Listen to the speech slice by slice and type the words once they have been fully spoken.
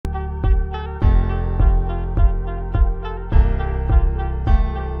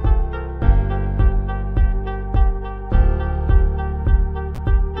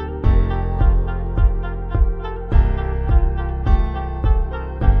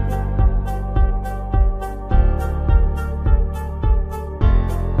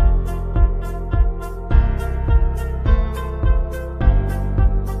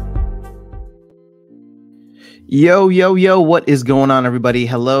Yo, yo, yo, what is going on, everybody?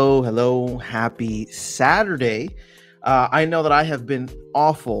 Hello, hello, happy Saturday. I know that I have been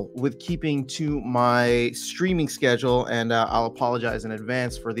awful with keeping to my streaming schedule, and I'll apologize in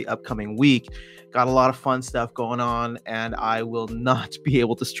advance for the upcoming week. Got a lot of fun stuff going on, and I will not be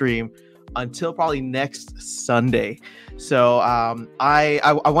able to stream until probably next Sunday. So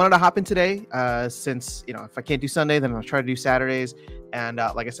I wanted to hop in today since, if I can't do Sunday, then I'll try to do Saturdays. And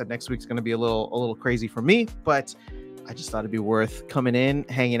like I said, next week's going to be a little crazy for me, but I just thought it'd be worth coming in,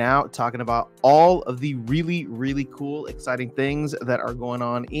 hanging out, talking about all of the really, really cool, exciting things that are going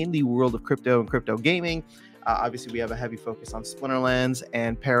on in the world of crypto and crypto gaming. Obviously, we have a heavy focus on Splinterlands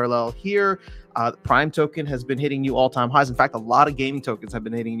and Parallel here. The Prime token has been hitting new all-time highs. In fact, a lot of gaming tokens have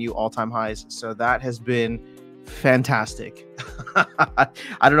been hitting new all-time highs. So that has been fantastic.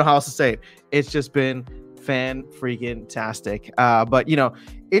 I don't know how else to say it. It's just been fan-freaking-tastic. But,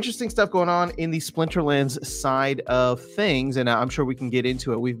 interesting stuff going on in the Splinterlands side of things. And I'm sure we can get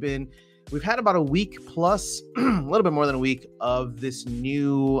into it. We've had about a week plus, a little bit more than a week of this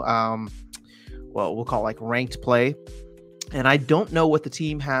new, we'll call it like ranked play. And I don't know what the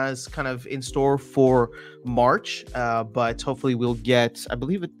team has kind of in store for March, but hopefully we'll get, I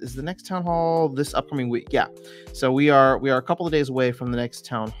believe it is the next town hall this upcoming week. Yeah. So we are a couple of days away from the next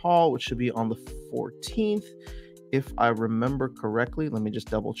town hall, which should be on the 14th. If I remember correctly, let me just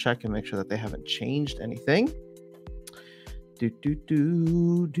double check and make sure that they haven't changed anything.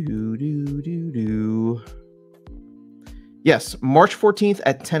 Yes, March 14th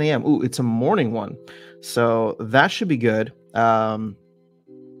at 10 a.m. Ooh, it's a morning one. So that should be good. Very,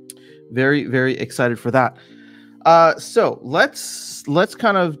 very excited for that. So let's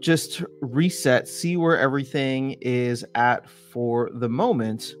kind of just reset, see where everything is at for the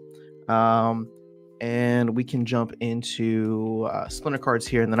moment. And we can jump into Splinter cards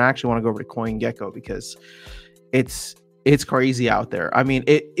here. And then I actually want to go over to CoinGecko because it's crazy out there. I mean,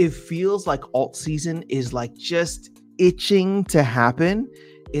 it feels like alt season is like just itching to happen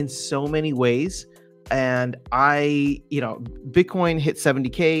in so many ways. And Bitcoin hit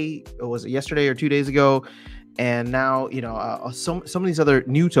 70K. Was it yesterday or 2 days ago? And now, some of these other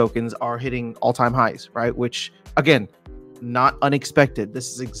new tokens are hitting all-time highs, right? Which, again, not unexpected.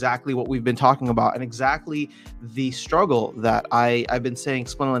 This is exactly what we've been talking about and exactly the struggle that I've been saying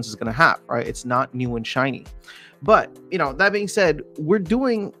Splinterlands is going to have, right? It's not new and shiny. But, that being said, we're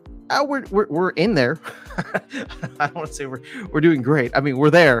doing... we're in there. I don't want to say we're doing great. I mean, we're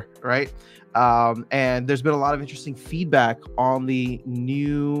there, right? And there's been a lot of interesting feedback on the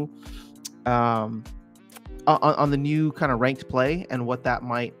new on the new kind of ranked play and what that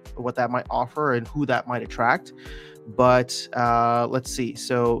might offer and who that might attract. But let's see.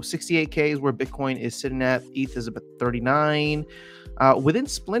 So 68K is where Bitcoin is sitting at. ETH is about 39. Within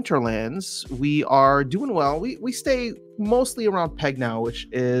Splinterlands, we are doing well. We stay mostly around peg now, which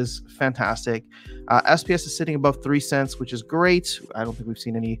is fantastic. SPS is sitting above 3 cents, which is great. I don't think we've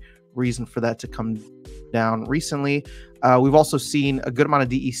seen any reason for that to come down recently. We've also seen a good amount of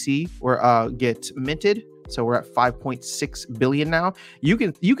DEC get minted. So we're at 5.6 billion now. You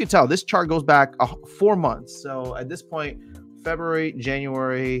can tell this chart goes back 4 months. So at this point, February,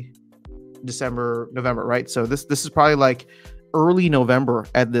 January, December, November, right? So this is probably like early November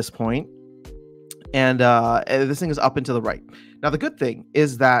at this point. And this thing is up and to the right. Now, the good thing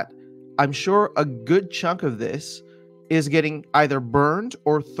is that I'm sure a good chunk of this is getting either burned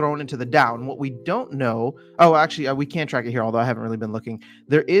or thrown into the down. What we don't know, we can't track it here, although I haven't really been looking.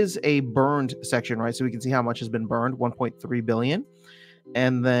 There is a burned section, right? So we can see how much has been burned, 1.3 billion.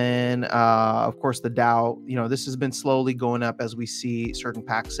 And then, of course, the DAO, this has been slowly going up as we see certain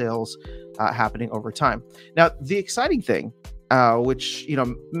pack sales happening over time. Now, the exciting thing, which,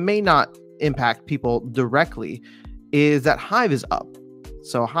 may not impact people directly, is that Hive is up.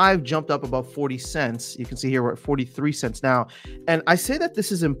 So Hive jumped up above 40 cents. You can see here we're at 43 cents now. And I say that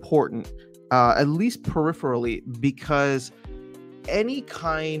this is important, at least peripherally, because any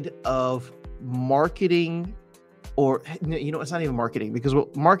kind of marketing, or it's not even marketing, because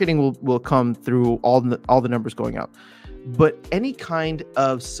marketing will come through all the numbers going up. But any kind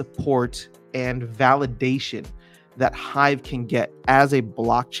of support and validation that Hive can get as a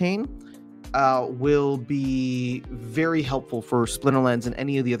blockchain will be very helpful for Splinterlands and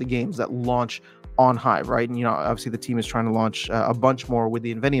any of the other games that launch on Hive, right? And obviously the team is trying to launch a bunch more with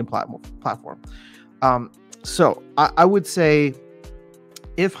the Invenium platform. So I would say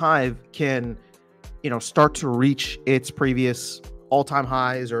if Hive can, start to reach its previous all-time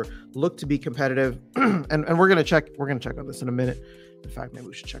highs or look to be competitive, and we're gonna check on this in a minute. In fact, maybe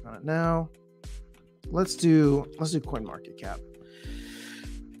we should check on it now. Let's do CoinMarketCap.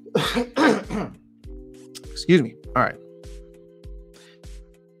 Excuse me. All right.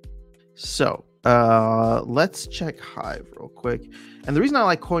 So let's check Hive real quick. And the reason I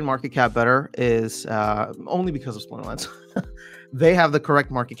like CoinMarketCap better is only because of Splinterlands. They have the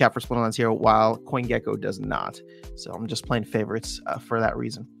correct market cap for Splinterlands here, while CoinGecko does not. So I'm just playing favorites for that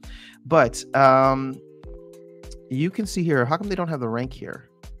reason. But you can see here, how come they don't have the rank here?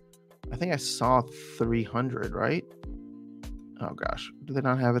 I think I saw 300, right? Oh gosh, do they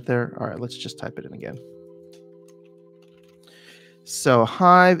not have it there? All right, let's just type it in again. So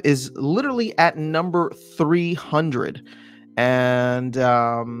Hive is literally at number 300. And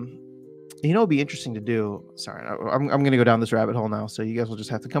you know, it'd be interesting to do. Sorry, I'm going to go down this rabbit hole now, so you guys will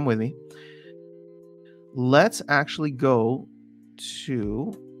just have to come with me. Let's actually go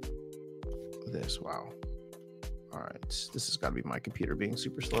to this. Wow. All right, this has got to be my computer being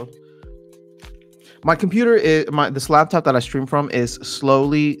super slow. My computer is this laptop that I stream from is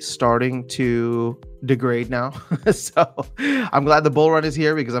slowly starting to degrade now. So I'm glad the bull run is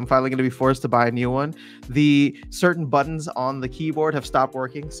here because I'm finally going to be forced to buy a new one. The certain buttons on the keyboard have stopped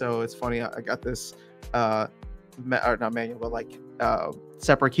working. So it's funny. I got this or not manual, but like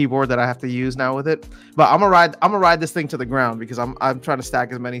separate keyboard that I have to use now with it. But I'm gonna ride this thing to the ground because I'm trying to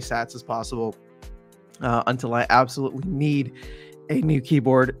stack as many sats as possible until I absolutely need a new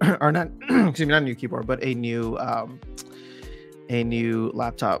keyboard, or not, excuse me, not a new keyboard, but a new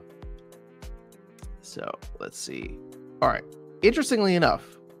laptop. So let's see. All right. Interestingly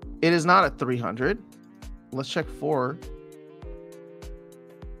enough, it is not at 300. Let's check for.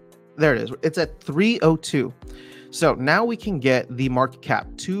 There it is. It's at 302. So now we can get the market cap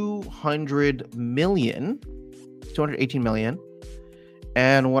 200 million, 218 million.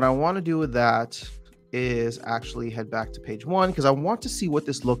 And what I want to do with that is actually head back to page 1 because I want to see what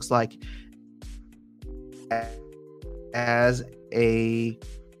this looks like as a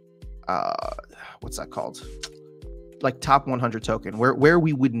what's that called, like top 100 token, where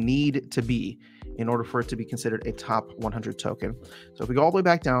we would need to be in order for it to be considered a top 100 token. So if we go all the way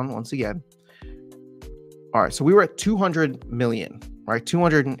back down once again, all right, so we were at 200 million, right?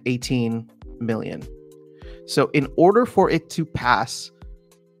 218 million. So in order for it to pass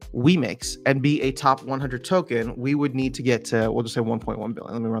WeMix and be a top 100 token, we would need to get to, we'll just say 1.1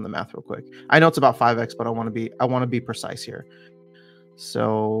 billion. Let me run the math real quick. I know it's about 5x, but I want to be precise here.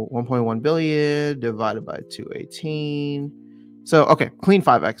 So 1.1 billion divided by 218. So okay, clean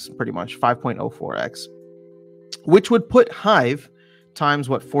 5x, pretty much 5.04x, which would put Hive times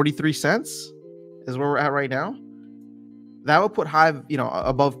what, 43 cents is where we're at right now. That would put Hive, you know,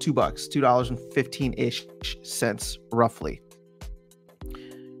 above $2, $2.15-ish cents roughly.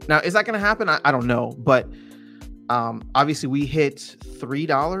 Now, is that going to happen? I don't know, but obviously we hit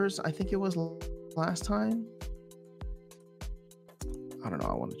 $3, I think it was last time. I don't know.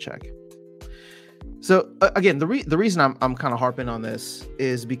 I want to check. So again, the reason I'm kind of harping on this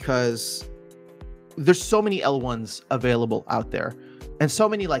is because there's so many L1s available out there, and so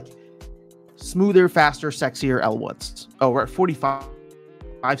many like smoother, faster, sexier L1s. Oh, we're at 45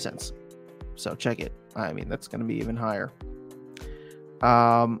 cents. So check it. I mean, that's going to be even higher.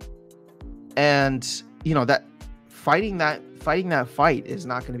 And you know that fighting that fight is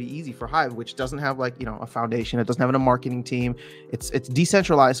not going to be easy for Hive, which doesn't have like, you know, a foundation. It doesn't have a marketing team. It's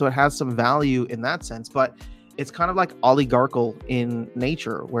decentralized, so it has some value in that sense, but it's kind of like oligarchical in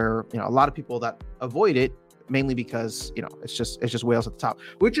nature, where, you know, a lot of people that avoid it mainly because, you know, it's just whales at the top,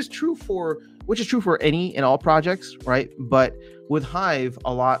 which is true for any and all projects, right? But with Hive,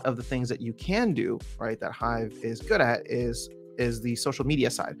 a lot of the things that you can do, right, that Hive is good at is the social media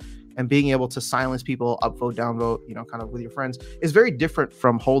side, and being able to silence people, upvote, downvote, you know, kind of with your friends, is very different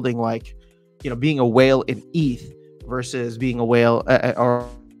from holding, like, you know, being a whale in ETH versus being a whale or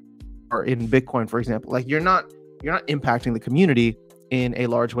in Bitcoin, for example. Like, you're not impacting the community in a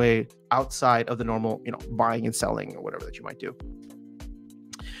large way outside of the normal, you know, buying and selling or whatever that you might do.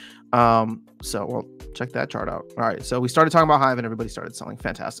 So we'll check that chart out. All right, so we started talking about Hive and everybody started selling.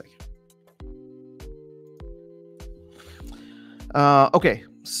 Fantastic. Okay,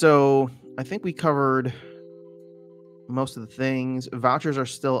 so I think we covered most of the things. Vouchers are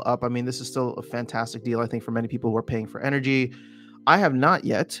still up. I mean, this is still a fantastic deal, I think, for many people who are paying for energy. I have not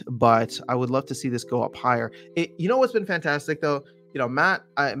yet, but I would love to see this go up higher. You know what's been fantastic, though? You know, Matt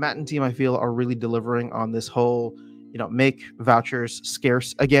and team, I feel, are really delivering on this whole, you know, make vouchers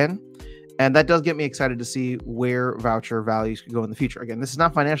scarce again. And that does get me excited to see where voucher values could go in the future. Again, this is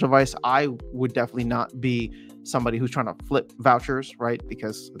not financial advice. I would definitely not be somebody who's trying to flip vouchers, right?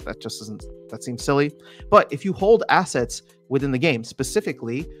 Because that seems silly. But if you hold assets within the game,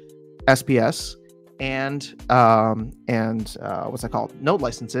 specifically SPS and what's that called? Node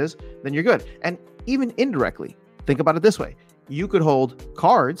licenses, then you're good. And even indirectly. Think about it this way. You could hold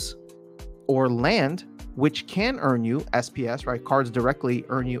cards or land, which can earn you SPS, right? Cards directly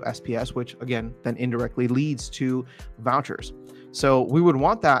earn you SPS, which again, then indirectly leads to vouchers. So we would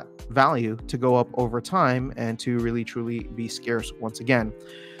want that value to go up over time and to really truly be scarce once again.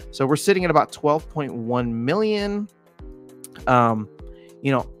 So we're sitting at about 12.1 million.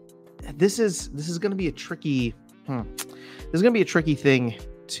 You know, this is going to be a tricky, this is going to be a tricky thing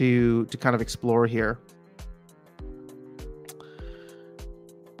to kind of explore here.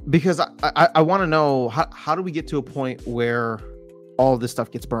 Because I want to know how do we get to a point where all of this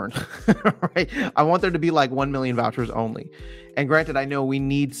stuff gets burned, right? I want there to be like 1 million vouchers only. And granted, I know we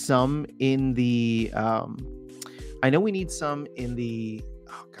need some in the, oh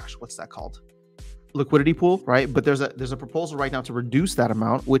gosh, what's that called? Liquidity pool, right? But there's a proposal right now to reduce that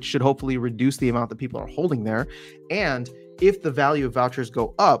amount, which should hopefully reduce the amount that people are holding there. And if the value of vouchers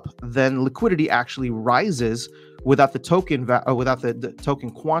go up, then liquidity actually rises without the token the token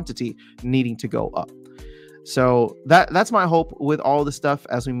quantity needing to go up. So that's my hope with all the stuff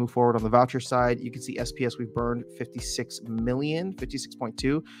as we move forward on the voucher side. You can see SPS, we've burned 56 million,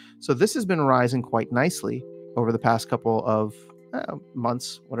 56.2. So this has been rising quite nicely over the past couple of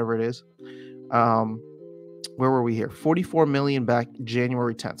months, whatever it is. Where were we here? 44 million back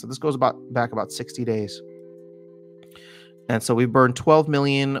January 10th. So this goes back about 60 days. And so we've burned 12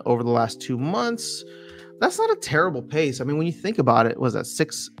 million over the last 2 months. That's not a terrible pace. I mean, when you think about it, was that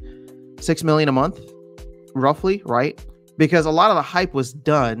 6 million a month, roughly, right? Because a lot of the hype was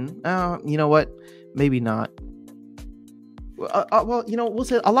done. You know what? Maybe not. Well, you know, we'll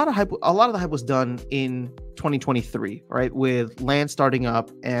say a lot of the hype was done in 2023, right? With land starting up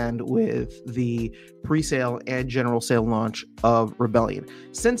and with the pre-sale and general sale launch of Rebellion.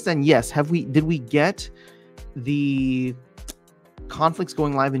 Since then, yes, did we get the conflicts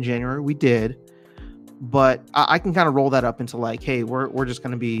going live in January? We did. But I can kind of roll that up into like, hey, we're just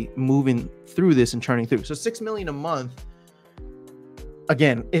going to be moving through this and churning through. So 6 million a month.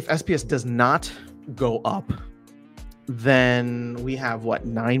 Again, if SPS does not go up, then we have what,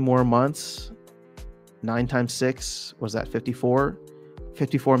 9 more months? 9 times 6, was that 54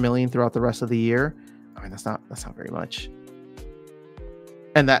 million throughout the rest of the year? I mean, that's not very much.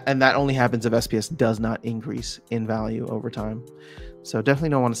 And that only happens if SPS does not increase in value over time. So definitely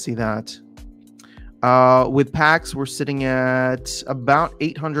don't want to see that. With packs, we're sitting at about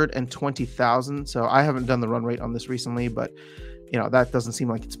 820,000. So I haven't done the run rate on this recently, but you know, that doesn't seem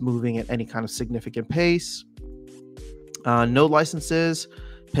like it's moving at any kind of significant pace. No licenses,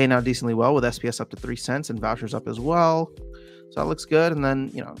 paying out decently well with SPS up to 3 cents and vouchers up as well. So that looks good. And then,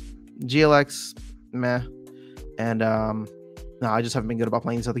 you know, GLX, meh. And no, I just haven't been good about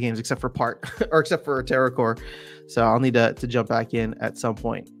playing these other games except for TerraCore. So I'll need to jump back in at some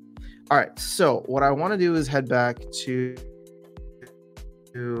point. All right, so what I want to do is head back to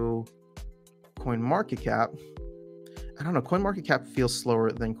CoinMarketCap. I don't know, CoinMarketCap feels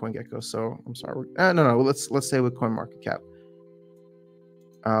slower than CoinGecko, so I'm sorry. No, let's stay with CoinMarketCap.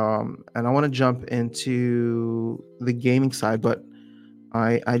 And I want to jump into the gaming side, but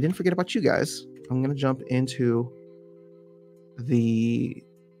I didn't forget about you guys. I'm going to jump into the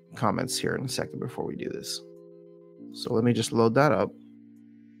comments here in a second before we do this. So let me just load that up.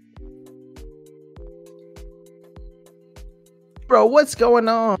 Bro, what's going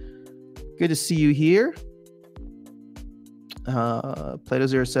on? Good to see you here. Plato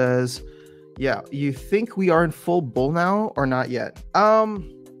Zero says, yeah, you think we are in full bull now or not yet?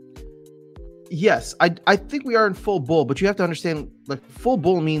 Yes, I think we are in full bull, but you have to understand, like, full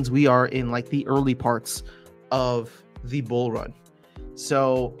bull means we are in like the early parts of the bull run.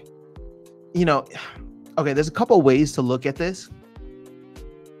 So, you know, okay, there's a couple ways to look at this.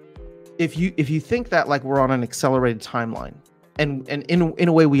 If you think that like we're on an accelerated timeline, and in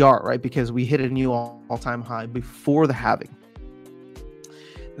a way we are, right? Because we hit a new all-time high before the halving.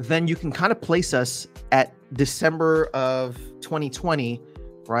 Then you can kind of place us at December of 2020,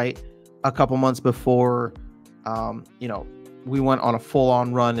 right? A couple months before, you know, we went on a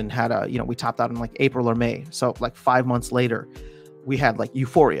full-on run and had a, you know, we topped out in like April or May. So like 5 months later, we had like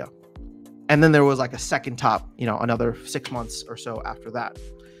euphoria. And then there was like a second top, you know, another 6 months or so after that.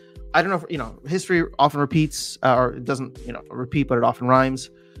 I don't know if, you know, history often repeats, or it doesn't, you know, repeat, but it often rhymes,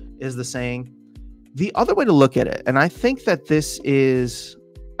 is the saying. The other way to look at it, and I think that there's a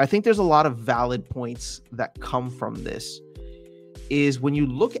lot of valid points that come from this, is when you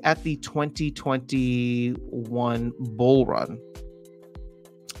look at the 2021 bull run,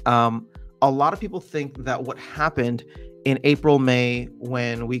 a lot of people think that what happened in April, May,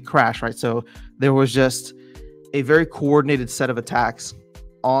 when we crashed, right? So there was just a very coordinated set of attacks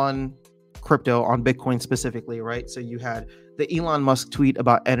on crypto, on Bitcoin specifically, right? So you had the Elon Musk tweet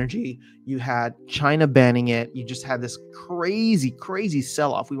about energy, you had China banning it, you just had this crazy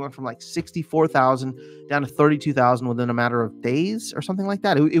sell-off. We went from like 64,000 down to 32,000 within a matter of days or something like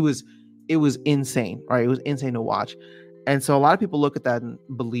that. It was insane, right? It was insane to watch. And so a lot of people look at that and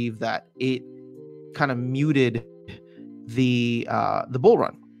believe that it kind of muted the bull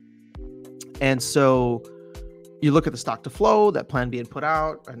run. And so you look at the stock to flow that Plan B had put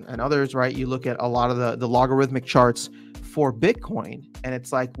out, and others, right? You look at a lot of the logarithmic charts for Bitcoin, and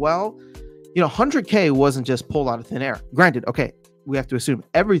it's like, well, 100K wasn't just pulled out of thin air. Granted, okay, we have to assume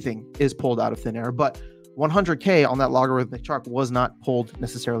everything is pulled out of thin air, but 100K on that logarithmic chart was not pulled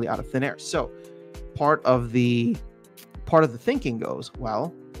necessarily out of thin air. So part of the thinking goes,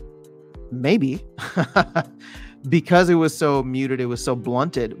 well, maybe because it was so muted, it was so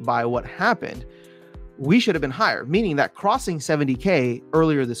blunted by what happened, we should have been higher, meaning that crossing 70K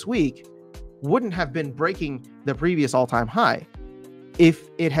earlier this week wouldn't have been breaking the previous all-time high if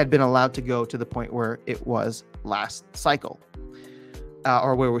it had been allowed to go to the point where it was last cycle,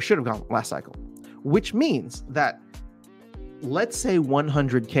 or where we should have gone last cycle, which means that, let's say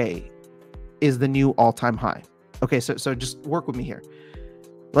 100K is the new all-time high. Okay, so just work with me here.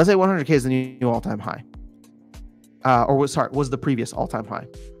 Let's say 100K is the new all-time high, was the previous all-time high,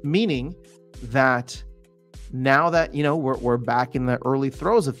 meaning that now that we're back in the early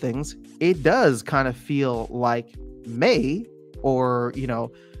throes of things, it does kind of feel like May or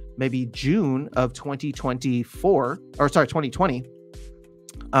maybe June of 2020,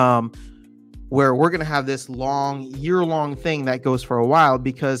 where we're going to have this year-long thing that goes for a while,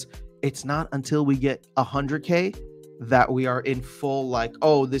 because it's not until we get 100K that we are in full, like,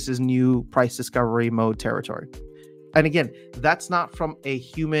 oh, this is new price discovery mode territory. And again, that's not from a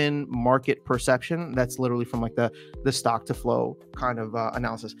human market perception. That's literally from like the stock to flow kind of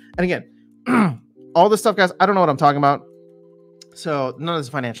analysis. And again, all this stuff, guys, I don't know what I'm talking about. So none of this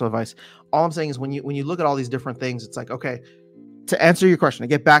is financial advice. All I'm saying is when you look at all these different things, it's like, okay, to answer your question, to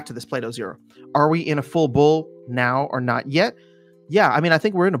get back to this Plato Zero, are we in a full bull now or not yet? Yeah, I mean, I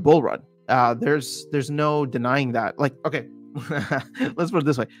think we're in a bull run. There's no denying that. Like, okay, let's put it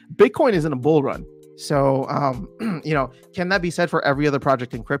this way. Bitcoin is in a bull run. So, can that be said for every other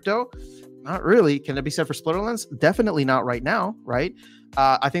project in crypto? Not really. Can that be said for Splinterlands? Definitely not right now, right?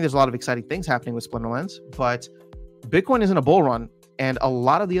 I think there's a lot of exciting things happening with Splinterlands, but Bitcoin is in a bull run, and a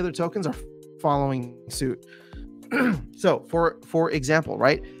lot of the other tokens are following suit. So, for example,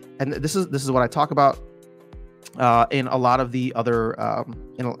 right, and this is what I talk about in a lot of the other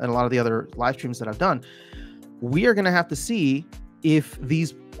in a lot of the other live streams that I've done. We are going to have to see if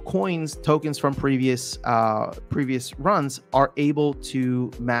these tokens from previous runs are able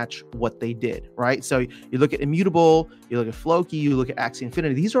to match what they did, right? So you look at Immutable, you look at Floki, you look at Axie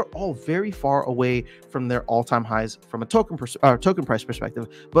Infinity. These are all very far away from their all-time highs from a token price perspective,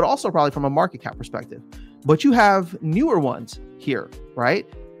 but also probably from a market cap perspective. But you have newer ones here, right?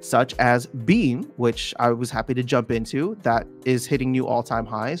 Such as Beam, which I was happy to jump into, that is hitting new all-time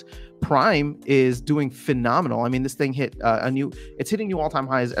highs. Prime is doing phenomenal. I mean, this thing hit it's hitting new all-time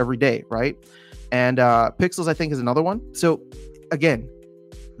highs every day, right? And Pixels, I think, is another one. So again,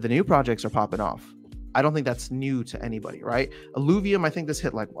 the new projects are popping off. I don't think that's new to anybody, right? Illuvium, I think this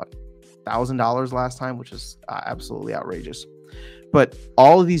hit like what, $1,000 last time, which is absolutely outrageous. But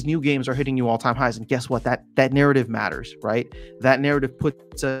all of these new games are hitting new all-time highs, and guess what? That narrative matters, right? That narrative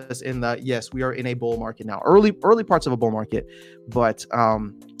puts us in the, yes, we are in a bull market now. Early parts of a bull market, but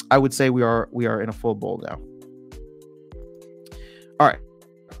I would say we are in a full bull now. All right.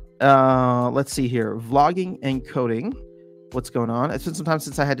 Let's see here. Vlogging and coding. What's going on? It's been some time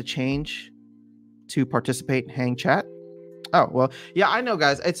since I had to change to participate in Hang Chat. Oh, well, yeah, I know,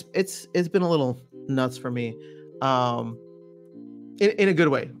 guys. It's been a little nuts for me. In a good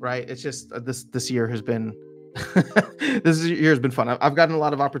way, right? It's just this year has been this year has been fun. I've gotten a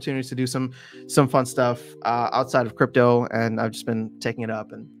lot of opportunities to do some fun stuff outside of crypto, and I've just been taking it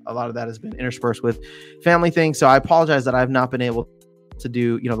up, and a lot of that has been interspersed with family things. So I apologize that I've not been able to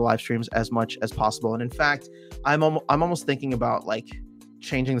do the live streams as much as possible. And in fact, I'm almost thinking about like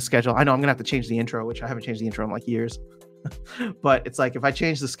changing the schedule. I know I'm gonna have to change the intro, which I haven't changed the intro in like years. But it's like if I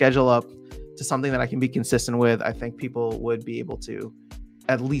change the schedule up to something that I can be consistent with, I think people would be able to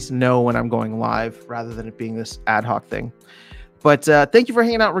at least know when I'm going live rather than it being this ad hoc thing. But thank you for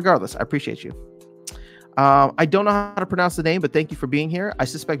hanging out regardless. I appreciate you. I don't know how to pronounce the name, but thank you for being here. I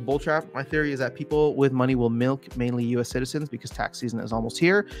suspect bull trap. My theory is that people with money will milk mainly U.S. citizens because tax season is almost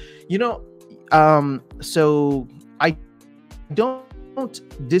here. So I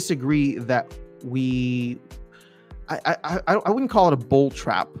don't disagree that I wouldn't call it a bull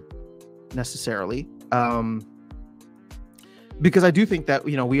trap necessarily. Because I do think that,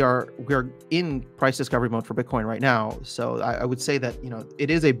 you know, we are in price discovery mode for Bitcoin right now. So I would say that, you know,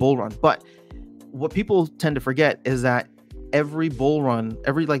 it is a bull run. But what people tend to forget is that every bull run,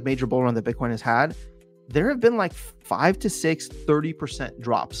 every like major bull run that Bitcoin has had, there have been like 5 to 6, 30%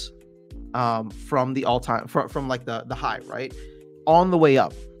 drops from the all-time, from like the high, right? On the way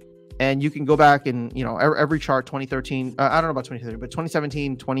up. And you can go back and, you know, every chart, 2013, I don't know about 2013, but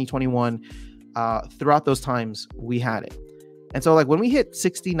 2017, 2021, throughout those times, we had it. And so like when we hit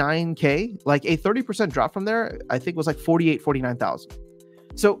 69K, like a 30% drop from there, I think was like 49,000.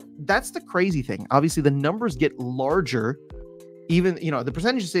 So that's the crazy thing. Obviously the numbers get larger, even, you know, the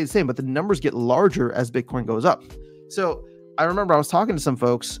percentages stay the same, but the numbers get larger as Bitcoin goes up. So I remember I was talking to some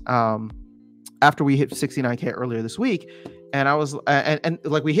folks after we hit 69K earlier this week, and I was, and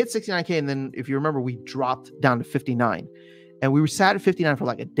like we hit 69K, and then if you remember, we dropped down to 59, and we were sat at 59 for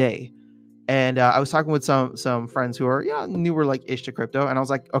like a day. And I was talking with some friends who are, yeah, newer like ish to crypto. And I was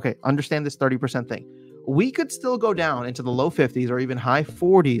like, okay, understand this 30% thing. We could still go down into the low 50s or even high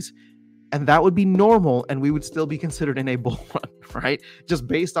 40s. And that would be normal. And we would still be considered in a bull run, right? Just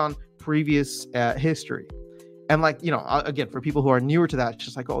based on previous history. And like, you know, again, for people who are newer to that, it's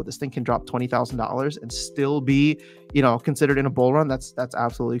just like, oh, this thing can drop $20,000 and still be, you know, considered in a bull run. That's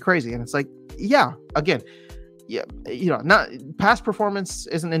absolutely crazy. And it's like, yeah, again, yeah, you know, not past performance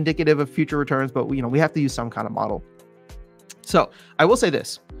isn't indicative of future returns, but you know, we have to use some kind of model. So I will say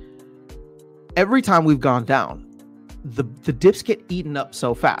this: every time we've gone down, the dips get eaten up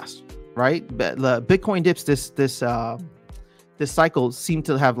so fast, right? But the Bitcoin dips this cycle seem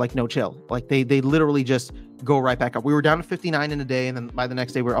to have like no chill. Like they literally just go right back up. We were down to 59 in a day, and then by the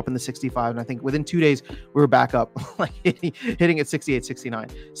next day we were up in the 65. And I think within 2 days we were back up, like hitting at 68, 69.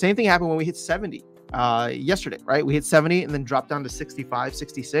 Same thing happened when we hit 70. Yesterday, right? We hit 70 and then dropped down to 65,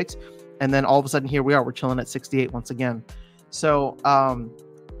 66. And then all of a sudden here we are, we're chilling at 68 once again. So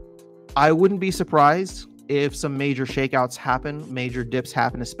I wouldn't be surprised if some major shakeouts happen, major dips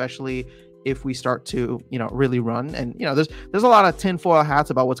happen, especially if we start to, you know, really run. And, you know, there's a lot of tinfoil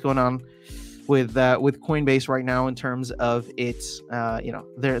hats about what's going on with Coinbase right now in terms of its, you know,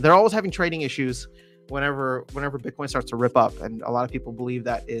 they're always having trading issues whenever Bitcoin starts to rip up. And a lot of people believe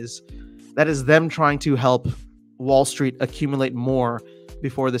that is them trying to help Wall Street accumulate more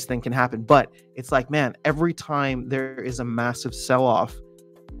before this thing can happen. But it's like, man, every time there is a massive sell-off,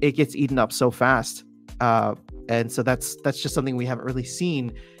 it gets eaten up so fast. And so that's just something we haven't really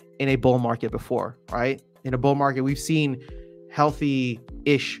seen in a bull market before, right? In a bull market, we've seen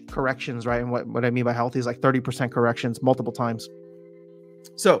healthy-ish corrections, right? And what I mean by healthy is like 30% corrections multiple times.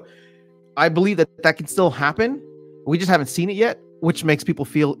 So I believe that can still happen. We just haven't seen it yet, which makes people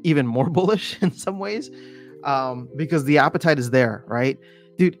feel even more bullish in some ways, because the appetite is there, right?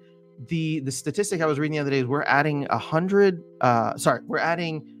 Dude, the statistic I was reading the other day is we're adding we're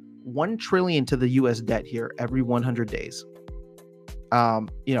adding 1 trillion to the US debt here every 100 days.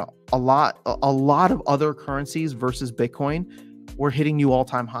 You know, a lot of other currencies versus Bitcoin, we're hitting new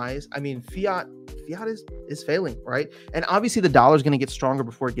all-time highs. I mean, fiat is failing, right? And obviously the dollar is going to get stronger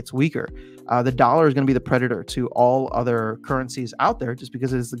before it gets weaker. The dollar is going to be the predator to all other currencies out there just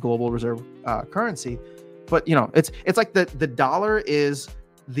because it is the global reserve currency. But, you know, it's like the dollar is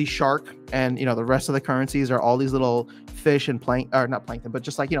the shark, and, you know, the rest of the currencies are all these little fish and not plankton, but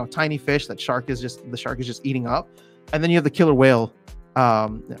just like, you know, tiny fish that the shark is just eating up. And then you have the killer whale,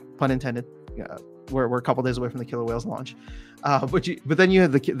 pun intended. We're a couple days away from the killer whale's launch. But then you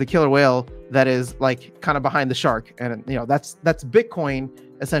have the killer whale that is like kind of behind the shark, and, you know, that's Bitcoin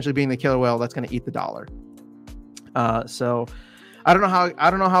essentially being the killer whale that's going to eat the dollar. So I don't know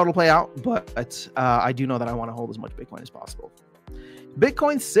how it'll play out, but I do know that I want to hold as much Bitcoin as possible.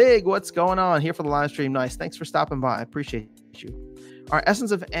 Bitcoin Sig, what's going on here for the live stream? Nice, thanks for stopping by. I appreciate you. All right,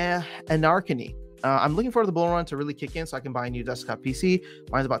 Essence of Anarchy. I'm looking forward to the bull run to really kick in so I can buy a new desktop PC.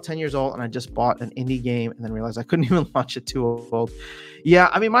 Mine's about 10 years old, and I just bought an indie game and then realized I couldn't even launch it too old. Yeah,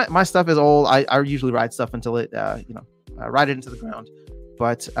 I mean, my stuff is old. I usually ride stuff until it, you know, ride it into the ground.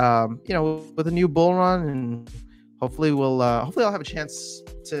 But, you know, with a new bull run, and hopefully hopefully I'll have a chance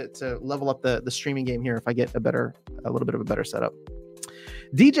to level up the streaming game here if I get a little bit of a better setup.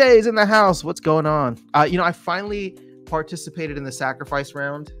 DJ is in the house. What's going on? You know, I finally participated in the sacrifice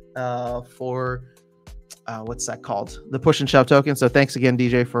round for what's that called? The push and shove token. So thanks again,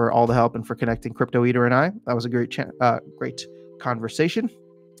 DJ, for all the help and for connecting Crypto Eater and I. That was a great conversation.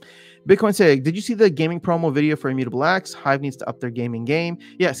 Bitcoin Sig, did you see the gaming promo video for Immutable X? Hive needs to up their gaming game.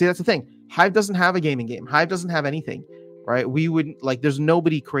 Yeah, see, that's the thing. Hive doesn't have a gaming game. Hive doesn't have anything. right? We wouldn't like, there's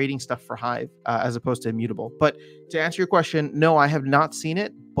nobody creating stuff for Hive as opposed to Immutable. But to answer your question, no, I have not seen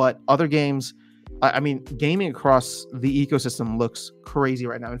it, but other games, I mean, gaming across the ecosystem looks crazy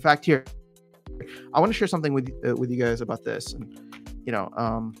right now. In fact, here, I want to share something with you guys about this. And, you know,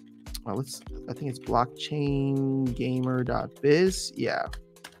 well, I think it's blockchaingamer.biz. Yeah.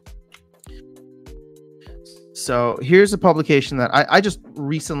 So here's a publication that I just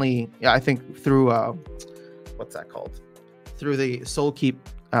recently, I think through, what's that called? Through the Soulkeep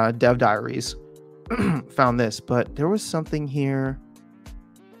Dev Diaries, found this. But there was something here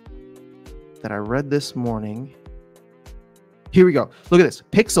that I read this morning. Here we go. Look at this.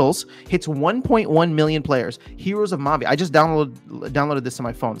 Pixels hits 1.1 million players. Heroes of Mavia. I just downloaded this to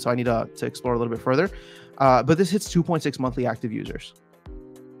my phone, so I need to explore a little bit further. But this hits 2.6 monthly active users.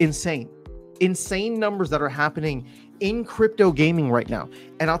 Insane numbers that are happening in crypto gaming right now.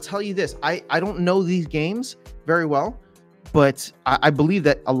 And I'll tell you this, I don't know these games very well, but I believe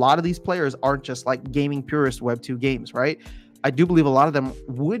that a lot of these players aren't just like gaming purist Web2 games, right? I do believe a lot of them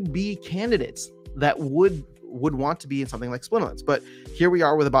would be candidates that would want to be in something like Splinterlands. But here we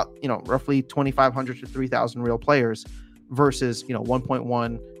are with about, roughly 2,500 to 3,000 real players versus,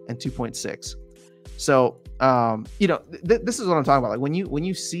 1.1 and 2.6. So, this is what I'm talking about. Like when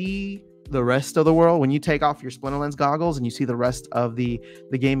you see the rest of the world, when you take off your Splinterlands goggles and you see the rest of the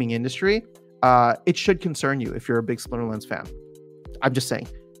gaming industry, it should concern you if you're a big Splinterlands fan. I'm just saying.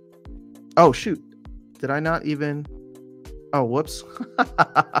 Oh, shoot. Did I not even... Oh, whoops.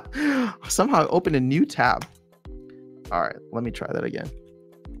 Somehow I opened a new tab. All right, let me try that again.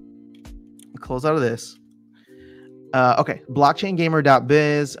 Close out of this. Okay,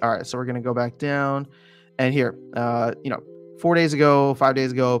 blockchaingamer.biz. All right, so we're going to go back down. And here, 5 days ago,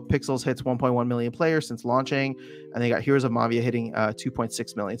 Pixels hits 1.1 million players since launching. And they got Heroes of Mavia hitting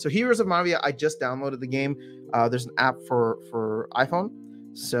 2.6 million. So Heroes of Mavia, I just downloaded the game. There's an app for iPhone.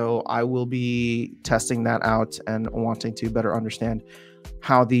 So I will be testing that out and wanting to better understand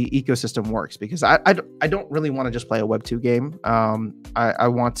how the ecosystem works, because I don't really want to just play a Web2 game. I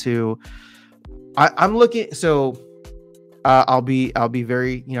want to. I'm looking. So I'll be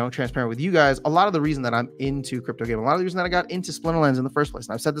very transparent with you guys. A lot of the reason that I'm into crypto gaming, a lot of the reason that I got into Splinterlands in the first place,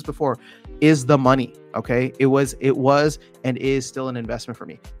 and I've said this before, is the money. Okay, it was and is still an investment for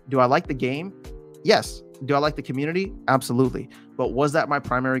me. Do I like the game? Yes. Do I like the community? Absolutely. But was that my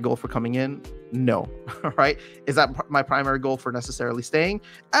primary goal for coming in? No. Right? Is that my primary goal for necessarily staying?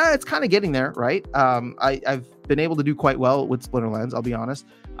 It's kind of getting there, right? I've been able to do quite well with Splinterlands, I'll be honest.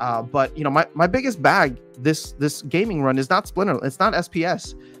 But my biggest bag this gaming run is not Splinter. It's not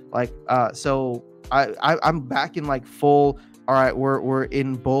SPS. Like, so I'm back in like full. All right, we're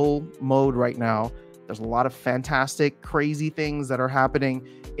in bull mode right now. There's a lot of fantastic, crazy things that are happening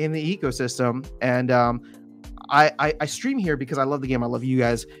in the ecosystem, and I stream here because I love the game. I love you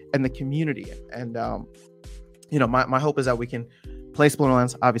guys and the community, and my hope is that we can play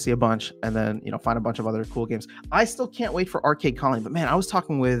Splinterlands, obviously a bunch, and then find a bunch of other cool games. I still can't wait for Arcade Colony, but man, I was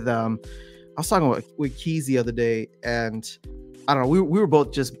talking with Keys the other day, and I don't know, we were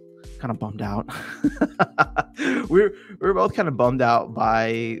both just kind of bummed out. we were both kind of bummed out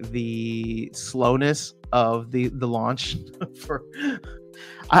by the slowness of the launch for.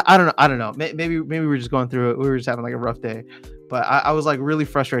 I don't know. Maybe we were just going through it. We were just having like a rough day, but I was like really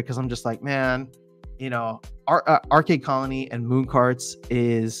frustrated because I'm just like, man, Arcade Colony and Moon Carts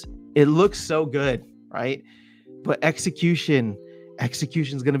it looks so good, right? But execution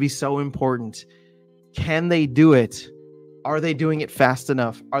is going to be so important. Can they do it? Are they doing it fast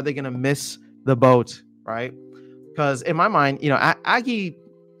enough? Are they going to miss the boat, right? Because in my mind, Aggie,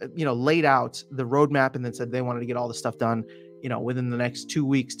 laid out the roadmap and then said they wanted to get all the stuff done, within the next 2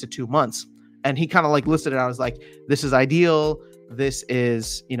 weeks to 2 months. And he kind of like listed it out as like, this is ideal, this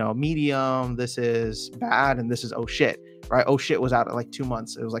is, medium, this is bad, and this is oh shit, right? Oh shit was out at like 2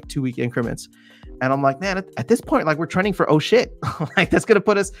 months. It was like 2 week increments. And I'm like, man, at this point, like we're trending for oh shit. Like that's gonna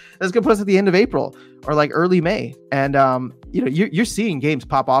put us at the end of April or like early May. And you're seeing games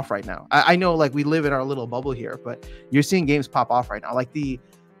pop off right now. I know like we live in our little bubble here, but you're seeing games pop off right now. Like the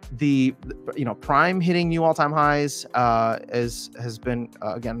Prime hitting new all-time highs has been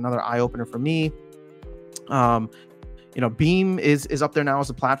again another eye-opener for me. Beam is up there now as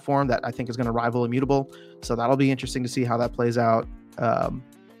a platform that I think is going to rival Immutable, so that'll be interesting to see how that plays out.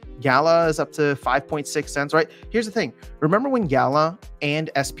 Gala is up to 5.6 cents, right? Here's the thing. Remember when Gala and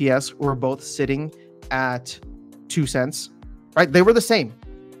SPS were both sitting at 2 cents, right? They were the same.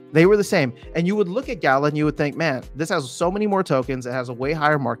 And you would look at Gala and you would think, man, this has so many more tokens. It has a way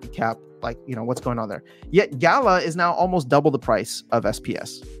higher market cap. Like, what's going on there? Yet Gala is now almost double the price of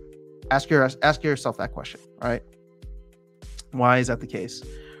SPS. Ask yourself that question, right? Why is that the case?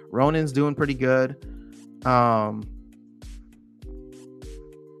 Ronin's doing pretty good. And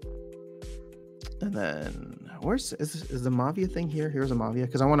then where's is the Mavia thing here? Here's a Mavia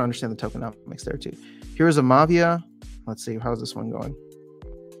because I want to understand the tokenomics there too. Here's a Mavia. Let's see, how's this one going?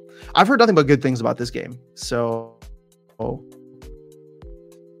 I've heard nothing but good things about this game. So, all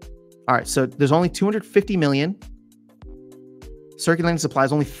right. So there's only 250 million. Circulating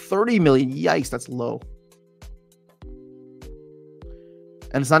supplies only 30 million. Yikes, that's low.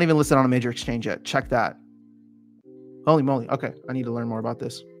 And it's not even listed on a major exchange yet. Check that. Holy moly. Okay, I need to learn more about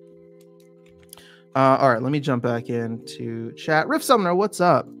this. All right, let me jump back into chat. Rift Summoner, what's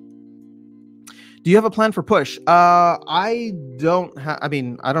up? Do you have a plan for push? I don't have. I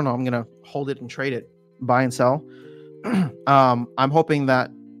mean, I don't know. I'm gonna hold it and trade it, buy and sell. I'm hoping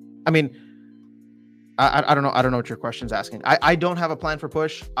that. I mean, I don't know. I don't know what your question's asking. I don't have a plan for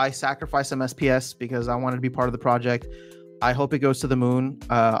push. I sacrificed some SPS because I wanted to be part of the project. I hope it goes to the moon.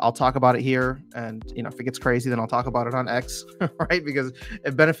 I'll talk about it here, and if it gets crazy, then I'll talk about it on X, right? Because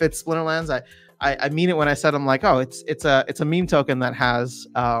it benefits Splinterlands. I mean it when I said I'm like, oh, it's a meme token that has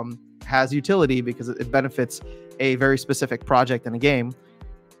utility because it benefits a very specific project in a game.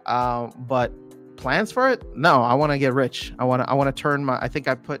 But plans for it? No, I want to get rich. I want to turn my. I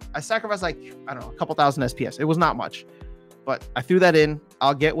sacrificed like I don't know a couple thousand SPS. It was not much. But I threw that in.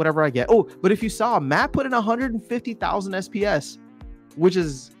 I'll get whatever I get. Oh, but if you saw, Matt put in 150,000 SPS, which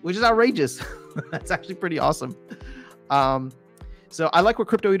is outrageous. That's actually pretty awesome. So I like what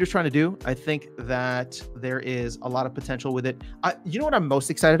Crypto Eater's trying to do. I think that there is a lot of potential with it. You know what I'm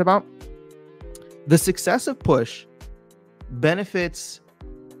most excited about? The success of Push benefits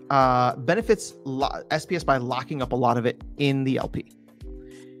SPS by locking up a lot of it in the LP.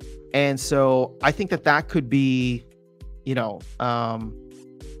 And so I think that could be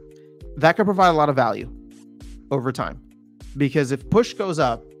that could provide a lot of value over time, because if push goes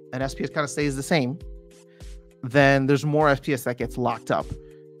up and SPS kind of stays the same, then there's more SPS that gets locked up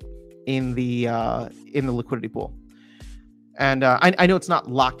in the liquidity pool. And I know it's not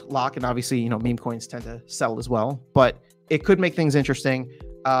lock, and obviously meme coins tend to sell as well, but it could make things interesting.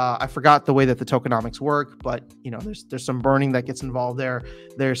 I forgot the way that the tokenomics work, but there's some burning that gets involved there.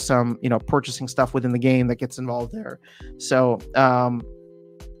 There's some purchasing stuff within the game that gets involved there. So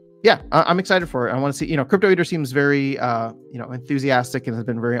yeah, I'm excited for it. I want to see. Crypto Eater seems very enthusiastic and has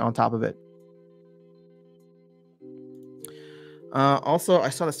been very on top of it. Also, I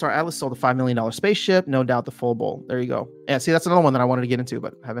saw that Star Atlas sold a $5 million spaceship. No doubt the full bull. There you go. Yeah, see, that's another one that I wanted to get into,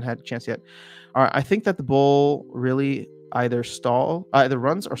 but haven't had a chance yet. All right, I think that the bull really either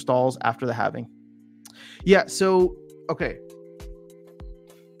runs or stalls after the halving. Yeah, so okay.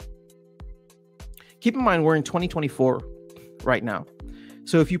 Keep in mind we're in 2024 right now.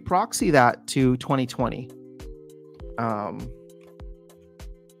 So if you proxy that to 2020, and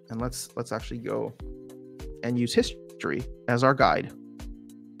let's actually go and use history as our guide.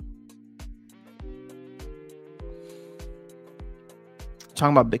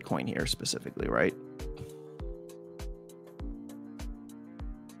 Talking about Bitcoin here specifically, right?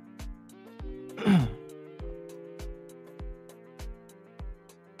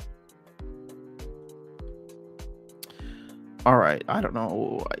 All right, I don't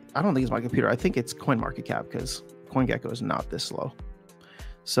know. I don't think it's my computer. I think it's CoinMarketCap because CoinGecko is not this slow.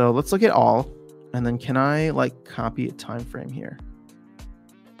 So let's look at all, and then can I copy a time frame here?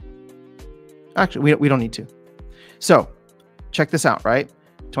 Actually, we don't need to. So check this out, right?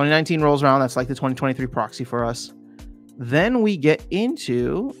 2019 rolls around. That's like the 2023 proxy for us. Then we get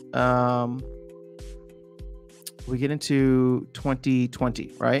into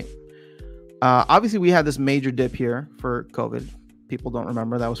 2020, right? Obviously, we had this major dip here for COVID. People don't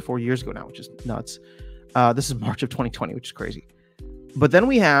remember. That was 4 years ago now, which is nuts. This is March of 2020, which is crazy. But then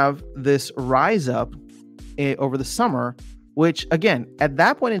we have this rise up over the summer, which, again, at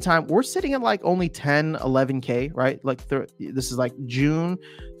that point in time, we're sitting at only 10, 11K, right? This is June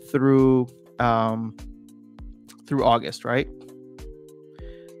through August, right?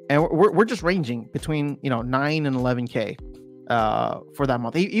 And we're just ranging between 9 and 11K for that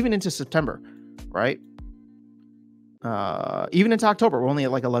month, even into September, right? Even into October, we're only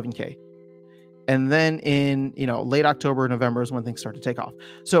at 11K. And then in late October, November is when things start to take off.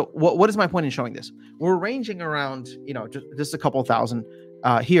 So what is my point in showing this? We're ranging around just a couple thousand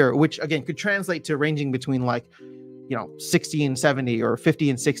here, which again could translate to ranging between 60 and 70 or 50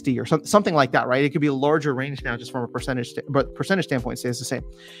 and 60 or something like that, right? It could be a larger range now just from a percentage, but percentage standpoint stays the same.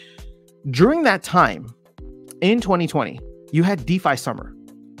 During that time in 2020, you had DeFi summer.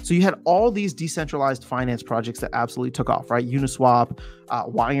 So you had all these decentralized finance projects that absolutely took off, right? Uniswap,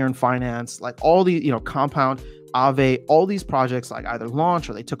 Yiren Finance, all the, Compound, Aave, all these projects like either launched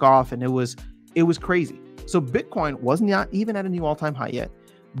or they took off, and it was crazy. So Bitcoin was not even at a new all-time high yet,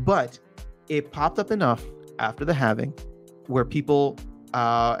 but it popped up enough after the halving where people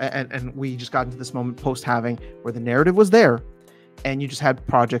and we just got into this moment post-halving where the narrative was there, and you just had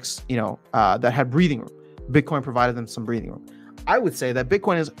projects, that had breathing room. Bitcoin provided them some breathing room. I would say that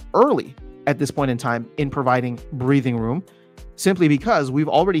Bitcoin is early at this point in time in providing breathing room, simply because we've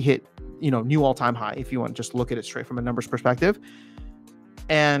already hit, new all-time high, if you want to just look at it straight from a numbers perspective.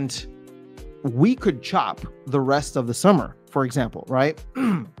 And we could chop the rest of the summer, for example, right?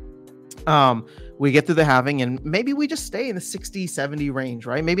 We get through the halving and maybe we just stay in the 60, 70 range,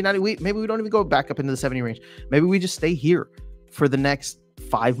 right? Maybe we don't even go back up into the 70 range. Maybe we just stay here for the next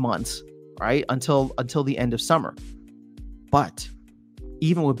 5 months, right? Until the end of summer. But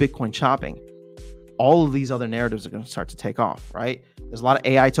even with Bitcoin chopping, all of these other narratives are going to start to take off, right? There's a lot of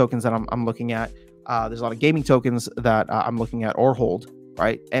AI tokens that I'm looking at. There's a lot of gaming tokens that I'm looking at or hold,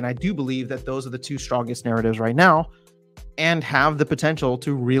 right? And I do believe that those are the two strongest narratives right now and have the potential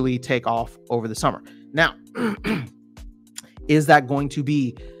to really take off over the summer. Now, is that going to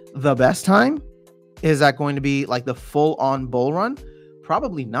be the best time? Is that going to be like the full-on bull run?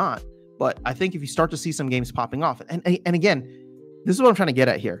 Probably not. But I think if you start to see some games popping off, and again, this is what I'm trying to get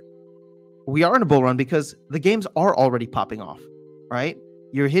at here. We are in a bull run because the games are already popping off, right?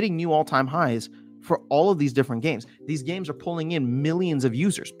 You're hitting new all-time highs for all of these different games. These games are pulling in millions of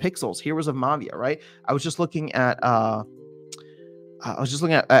users. Pixels, Heroes of Mavia, right? I was just looking at the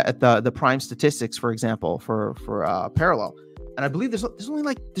Prime statistics, for example, for Parallel, and I believe there's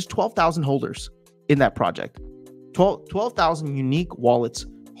only there's 12,000 holders in that project. 12,000 unique wallets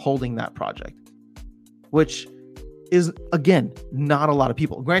holding that project, which is, again, not a lot of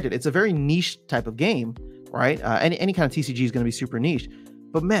people. Granted, it's a very niche type of game, right? Any kind of TCG is going to be super niche.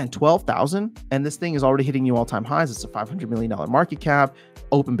 But man, 12,000, and this thing is already hitting new all-time highs. It's a $500 million market cap.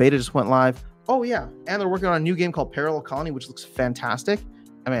 Open beta just went live. Oh yeah, and they're working on a new game called Parallel Colony, which looks fantastic.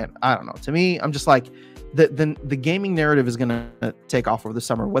 I mean, I don't know. To me, I'm just like, the gaming narrative is going to take off over the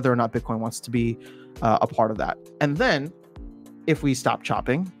summer, whether or not Bitcoin wants to be a part of that. And then, if we stop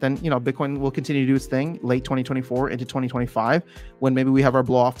chopping, then Bitcoin will continue to do its thing late 2024 into 2025, when maybe we have our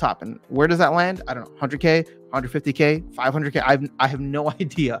blow off top. And where does that land? I don't know, 100K, 150K, 500K. I have no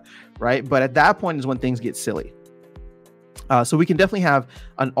idea, right? But at that point is when things get silly. So we can definitely have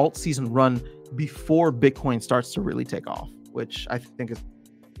an alt season run before Bitcoin starts to really take off, which I think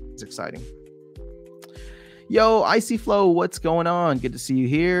is exciting. Yo, Icy Flow, what's going on? Good to see you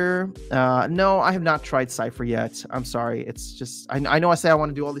here. No, I have not tried Cypher yet. I'm sorry. It's just, I know I say I want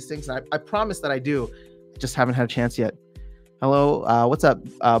to do all these things, and I promise that I do. Just haven't had a chance yet. Hello, what's up,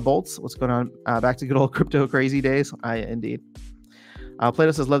 Bolts? What's going on? Back to good old crypto crazy days. Indeed.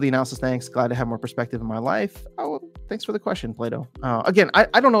 Plato says, love the analysis. Thanks. Glad to have more perspective in my life. Oh, thanks for the question, Plato. Again,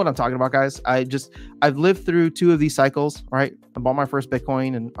 I don't know what I'm talking about, guys. I've lived through 2 of these cycles, right? I bought my first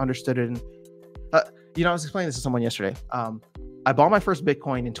Bitcoin and understood it. And, I was explaining this to someone yesterday. I bought my first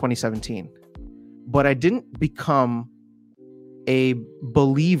Bitcoin in 2017, but I didn't become a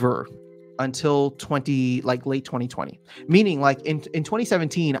believer until late 2020. Meaning, like in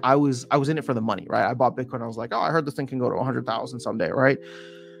 2017, I was in it for the money, right? I bought Bitcoin. I was like, oh, I heard this thing can go to 100,000 someday, right?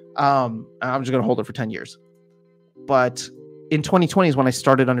 I'm just gonna hold it for 10 years. But in 2020 is when I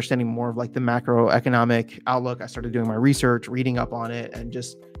started understanding more of like the macroeconomic outlook. I started doing my research, reading up on it, and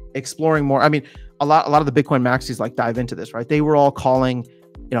just exploring more. I mean, a lot of the Bitcoin maxis like dive into this, right? They were all calling,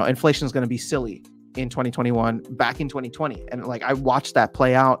 inflation is going to be silly in 2021 back in 2020. And like, I watched that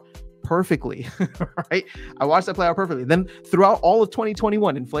play out perfectly, right? I watched that play out perfectly. Then throughout all of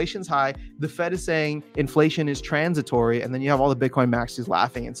 2021, inflation's high. The Fed is saying inflation is transitory. And then you have all the Bitcoin maxis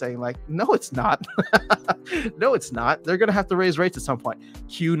laughing and saying like, no, it's not. No, it's not. They're going to have to raise rates at some point.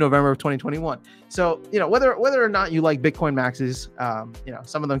 Q November of 2021. So, whether or not you like Bitcoin maxis,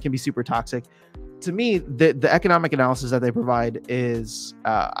 some of them can be super toxic. To me, the economic analysis that they provide is,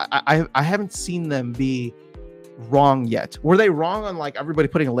 I haven't seen them be wrong yet. Were they wrong on like everybody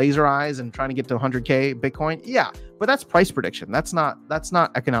putting laser eyes and trying to get to 100K Bitcoin? Yeah, but that's price prediction. That's not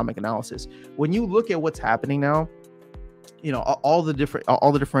economic analysis. When you look at what's happening now, all the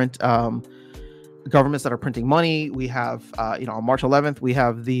different governments that are printing money. We have, on March 11th, we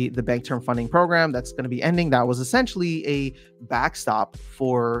have the bank term funding program that's going to be ending. That was essentially a backstop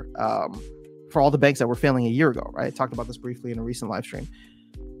for all the banks that were failing a year ago, right? I talked about this briefly in a recent live stream.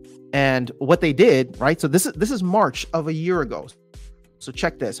 And what they did, right? So this is March of a year ago. So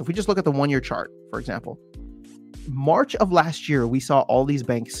check this. If we just look at the 1-year chart, for example, March of last year, we saw all these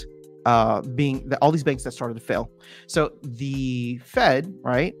banks all these banks that started to fail. So the Fed,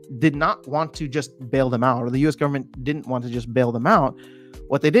 right, did not want to just bail them out, or the US government didn't want to just bail them out.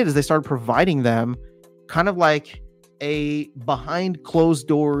 What they did is they started providing them kind of like a behind closed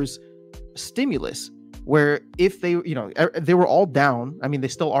doors stimulus, where if they, they were all down. I mean, they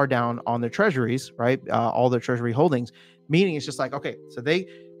still are down on their treasuries, right? All their treasury holdings, meaning it's just like, okay, so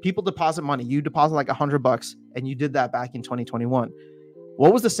people deposit money. You deposit like $100 and you did that back in 2021.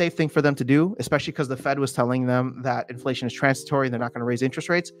 What was the safe thing for them to do, especially because the Fed was telling them that inflation is transitory and they're not going to raise interest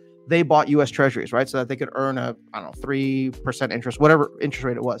rates? They bought US treasuries, right? So that they could earn 3% interest, whatever interest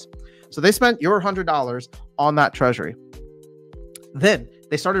rate it was. So they spent your $100 on that treasury. Then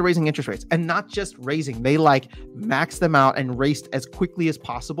they started raising interest rates, and not just raising, they like maxed them out and raced as quickly as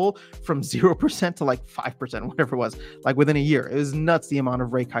possible from 0% to like 5%, whatever it was, like within a year. It was nuts the amount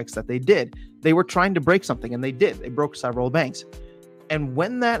of rate hikes that they did. They were trying to break something, and they did. They broke several banks. And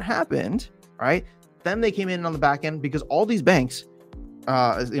when that happened, right, then they came in on the back end because all these banks,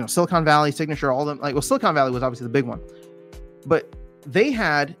 Silicon Valley, Signature, all of them, Silicon Valley was obviously the big one, but they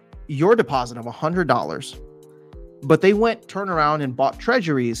had your deposit of $100, but they turned around and bought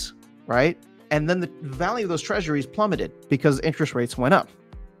treasuries, right? And then the value of those treasuries plummeted because interest rates went up.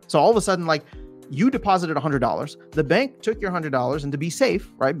 So all of a sudden, like, you deposited $100, the bank took your $100, and to be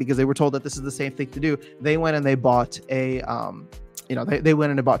safe, right, because they were told that this is the safe thing to do, they went and they bought they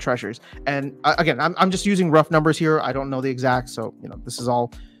went and bought treasuries. And again, I'm just using rough numbers here. I don't know the exact. So, this is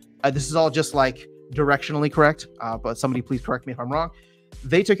all just like directionally correct. But somebody please correct me if I'm wrong.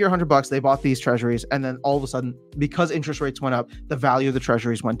 They took your $100, they bought these treasuries, and then all of a sudden, because interest rates went up, the value of the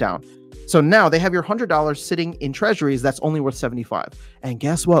treasuries went down. So now they have your $100 sitting in treasuries that's only worth $75. And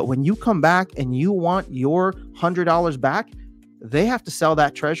guess what? When you come back and you want your $100 back, they have to sell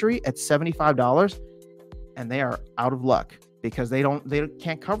that treasury at $75, and they are out of luck, because they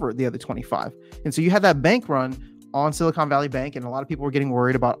can't cover the other 25. And so you had that bank run on Silicon Valley Bank, and a lot of people were getting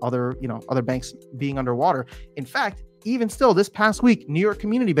worried about other banks being underwater. In fact, even still this past week, New York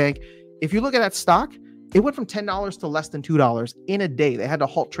Community Bank, if you look at that stock, it went from $10 to less than $2 in a day. They had to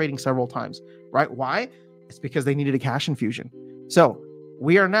halt trading several times, right? Why? It's because they needed a cash infusion. So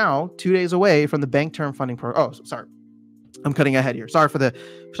we are now 2 days away from the Bank Term Funding Program. Oh, sorry. I'm cutting ahead here. Sorry for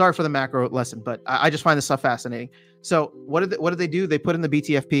the macro lesson, but I just find this stuff fascinating. So what did they do? They put in the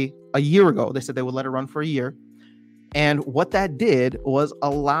BTFP a year ago. They said they would let it run for a year. And what that did was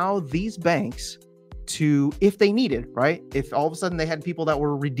allow these banks to, if they needed, right? If all of a sudden they had people that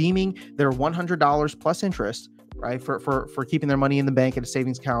were redeeming their $100 plus interest, right, for keeping their money in the bank at a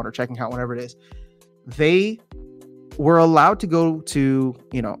savings account or checking account, whatever it is, they were allowed to go to,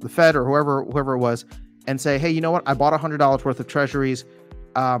 the Fed or whoever it was, and say, hey, you know what? I bought $100 worth of treasuries.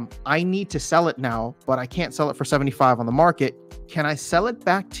 I need to sell it now, but I can't sell it for $75 on the market. Can I sell it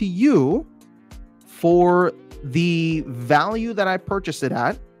back to you for the value that I purchased it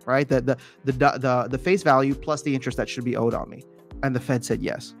at, right? The face value plus the interest that should be owed on me. And the Fed said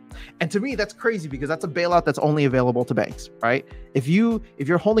yes. And to me, that's crazy, because that's a bailout that's only available to banks, right? If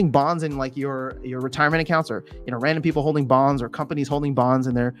you're holding bonds in like your retirement accounts, or random people holding bonds, or companies holding bonds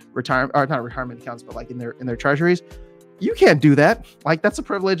in their not retirement accounts, but like in their treasuries, you can't do that. Like, that's a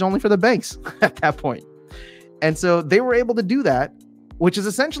privilege only for the banks at that point. And so they were able to do that, which is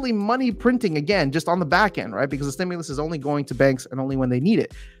essentially money printing again, just on the back end, right? Because the stimulus is only going to banks and only when they need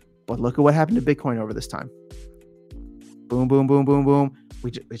it. But look at what happened to Bitcoin over this time. Boom, boom, boom, boom, boom.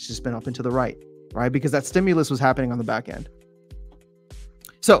 It's just been up and to the right? Because that stimulus was happening on the back end.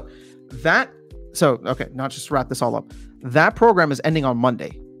 So okay, now just to wrap this all up, that program is ending on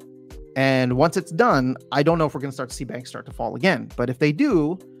Monday. And once it's done, I don't know if we're going to start to see banks start to fall again. But if they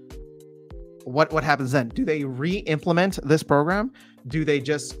do, what happens then? Do they re-implement this program? Do they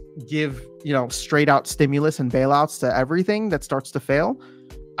just give, straight out stimulus and bailouts to everything that starts to fail?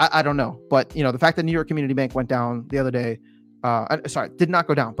 I don't know. But, the fact that New York Community Bank went down the other day, did not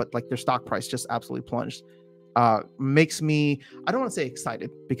go down, but like their stock price just absolutely plunged, makes me, I don't want to say excited,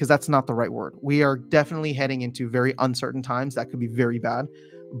 because that's not the right word. We are definitely heading into very uncertain times that could be very bad.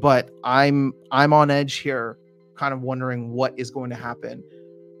 But I'm on edge here, kind of wondering what is going to happen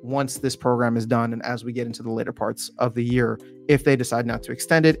once this program is done, and as we get into the later parts of the year, if they decide not to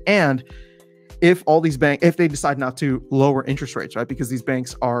extend it, and if they decide not to lower interest rates, right? Because these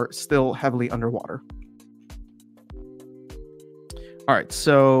banks are still heavily underwater. All right,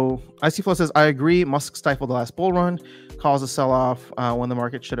 so IC Flow says, I agree. Musk stifled the last bull run, caused a sell-off when the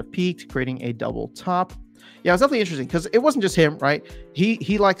market should have peaked, creating a double top. Yeah, it was definitely interesting, because it wasn't just him, right?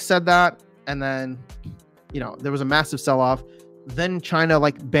 He like said that, and then, there was a massive sell-off. Then China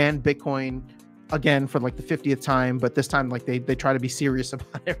like banned Bitcoin again for like the 50th time, but this time like they try to be serious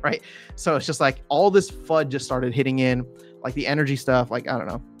about it, right? So it's just like all this FUD just started hitting in, like the energy stuff. Like, I don't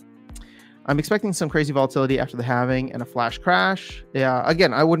know. I'm expecting some crazy volatility after the halving and a flash crash. Yeah,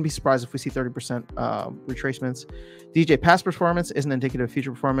 again, I wouldn't be surprised if we see 30% retracements. DJ, past performance isn't indicative of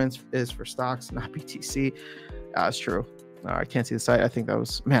future performance, is for stocks, not BTC. It's true. I can't see the site. I think that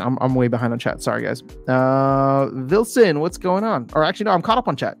was, man, I'm way behind on chat. Sorry, guys. Vilson, what's going on? Or actually, no, I'm caught up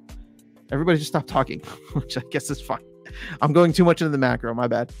on chat. Everybody just stopped talking, which I guess is fine. I'm going too much into the macro. My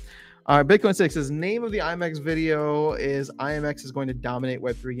bad. Bitcoin 6 says, name of the IMX video is IMX is going to dominate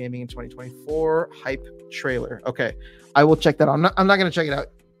Web3 gaming in 2024. Hype trailer. Okay. I will check that out. I'm not going to check it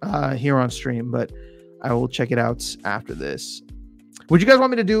out here on stream, but I will check it out after this. Would you guys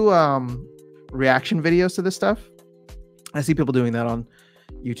want me to do reaction videos to this stuff? I see people doing that on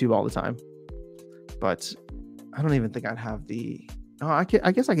YouTube all the time, but I don't even think I'd have the. Oh, I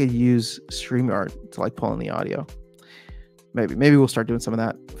guess I could use StreamYard to like pull in the audio. Maybe we'll start doing some of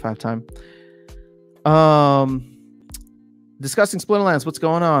that 5-time. Discussing Splinterlands. What's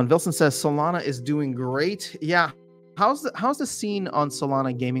going on? Vilson says Solana is doing great. Yeah. How's the scene on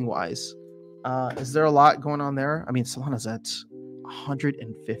Solana gaming wise? Is there a lot going on there? I mean, Solana's at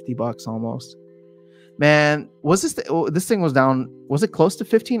 $150 almost. Man, was this thing was down? Was it close to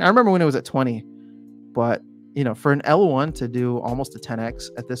 15? I remember when it was at 20, but you know, for an L1 to do almost a 10x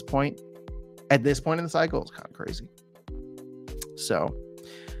at this point in the cycle, it's kind of crazy. So,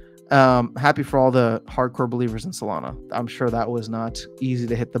 happy for all the hardcore believers in Solana. I'm sure that was not easy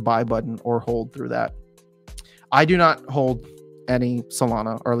to hit the buy button or hold through that. I do not hold any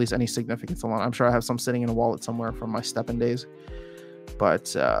Solana, or at least any significant Solana. I'm sure I have some sitting in a wallet somewhere from my Steppen days, but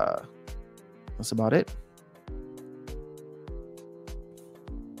that's about it.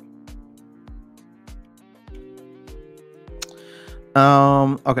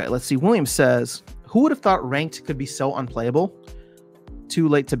 Okay, let's see. William says, who would have thought ranked could be so unplayable? Too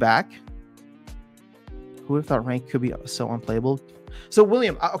late to back. Who would have thought ranked could be so unplayable? So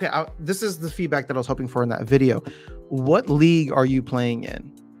William, okay, this is the feedback that I was hoping for in that video. What league are you playing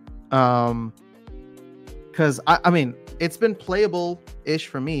in? Because I mean, it's been playable-ish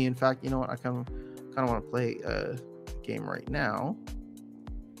for me. In fact, you know what? I kind of want to play a game right now.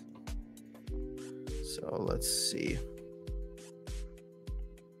 So let's see.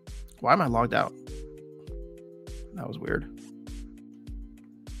 Why am I logged out? That was weird.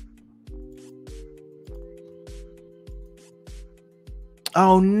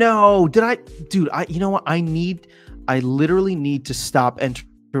 Oh no, dude, you know what? I literally need to stop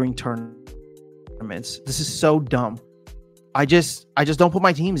entering tournaments. This is so dumb. I just don't put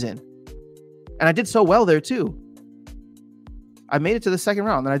my teams in. And I did so well there too. I made it to the second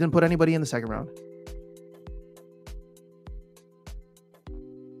round, and I didn't put anybody in the second round.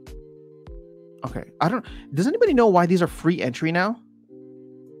 Okay, does anybody know why these are free entry now?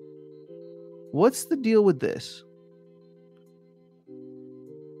 What's the deal with this?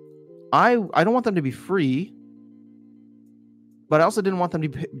 I don't want them to be free, but I also didn't want them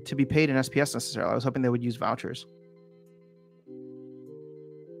to be paid in SPS necessarily. I was hoping they would use vouchers.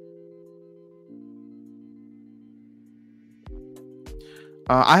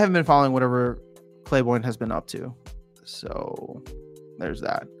 I haven't been following whatever Claiborne has been up to, so there's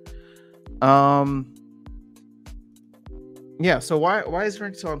that. Yeah, so why is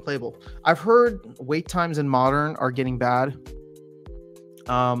ranked so unplayable? I've heard wait times in Modern are getting bad.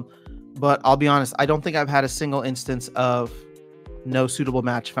 But I'll be honest, I don't think I've had a single instance of no suitable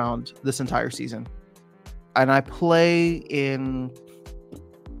match found this entire season. And I play in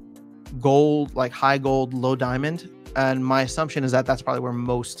gold, like high gold, low diamond. And my assumption is that that's probably where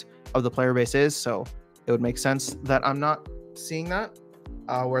most of the player base is. So it would make sense that I'm not seeing that.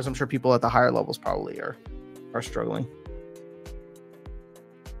 Whereas I'm sure people at the higher levels probably are struggling.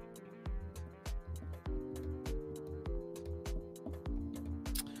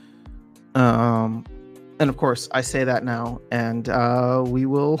 And of course I say that now, and we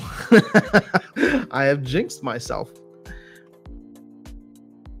will I have jinxed myself.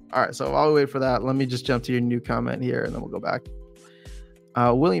 All right, so while we wait for that, let me just jump to your new comment here, and then we'll go back.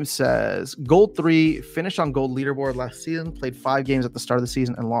 William says, Gold 3, finished on gold leaderboard last season, played 5 games at the start of the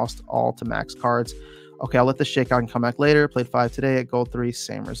season and lost all to max cards. Okay, I'll let this shake out and come back later. Played 5 today at Gold 3,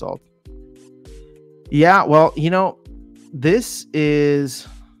 same result. Yeah, well, you know, this is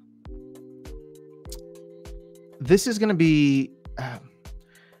going to be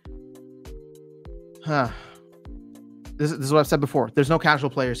this is what I've said before. There's no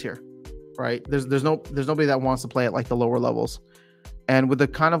casual players here, right? There's nobody that wants to play at like the lower levels. And with the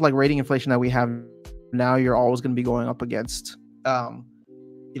kind of like rating inflation that we have now, you're always going to be going up against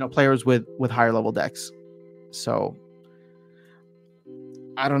players with higher level decks. So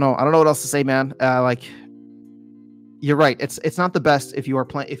I don't know what else to say, man. Like, you're right, it's not the best if you were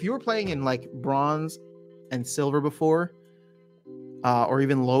playing in like bronze and silver before, or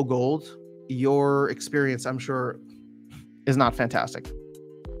even low gold. Your experience, I'm sure, is not fantastic.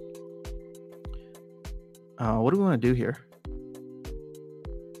 What do we want to do here?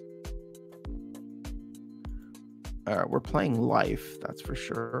 We're playing life, that's for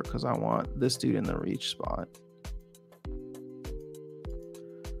sure, because I want this dude in the reach spot.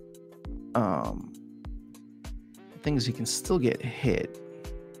 Thing is, he can still get hit,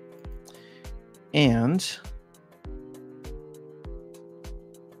 and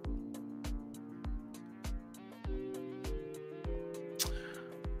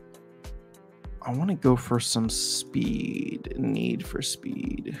I want to go for some speed. Need for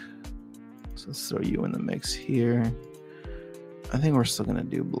speed. So let's throw you in the mix here. I think we're still gonna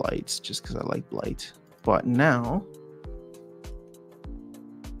do Blights just because I like Blight. But now,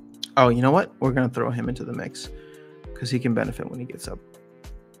 oh, you know what? We're gonna throw him into the mix because he can benefit when he gets up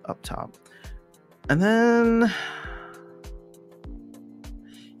top. And then,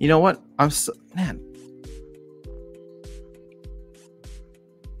 you know what? Man.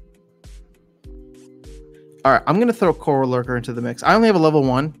 All right, I'm gonna throw Coral Lurker into the mix. I only have a level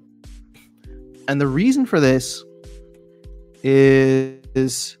 1, and the reason for this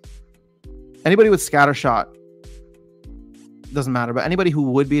is anybody with Scatter Shot, doesn't matter, but anybody who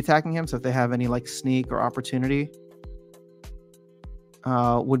would be attacking him, so if they have any like sneak or opportunity,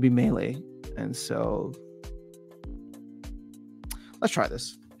 would be melee. And so let's try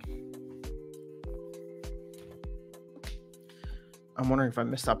this. I'm wondering if I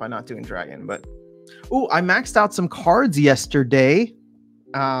missed out by not doing dragon, but oh, I maxed out some cards yesterday.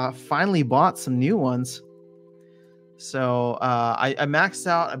 Finally bought some new ones. So I maxed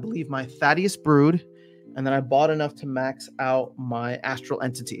out, I believe, my Thaddeus Brood, and then I bought enough to max out my Astral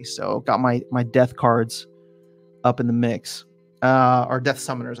Entity. So got my death cards up in the mix, or death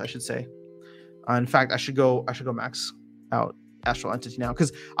summoners, I should say. In fact, I should go max out Astral Entity now,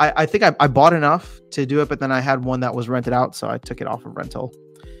 because I think I bought enough to do it, but then I had one that was rented out, so I took it off of rental,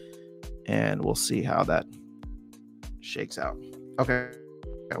 and we'll see how that shakes out. Okay,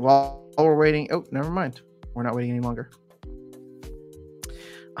 well, while we're waiting, oh, never mind, we're not waiting any longer.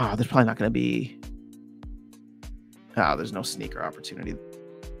 Oh, there's probably not going to be. Oh, there's no sneaker opportunity.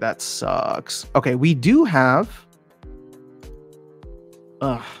 That sucks. Okay, we do have.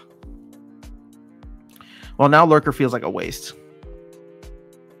 Ugh. Well, now Lurker feels like a waste.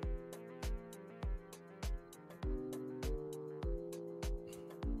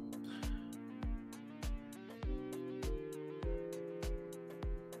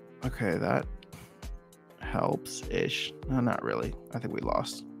 Okay, that helps-ish. No, not really. I think we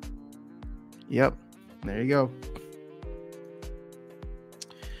lost. Yep. There you go.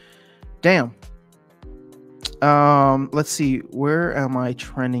 Damn. Let's see. Where am I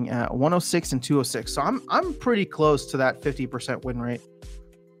trending at? 106 and 206. So I'm pretty close to that 50% win rate.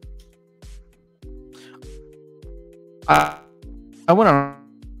 I went on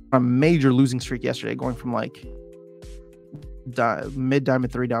a major losing streak yesterday, going from like mid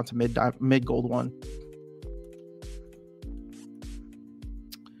diamond 3 down to mid gold 1.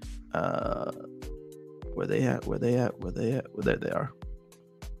 Where they at? There they are.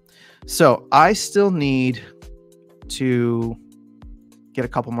 So I still need to get a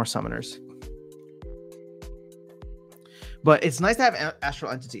couple more summoners, but it's nice to have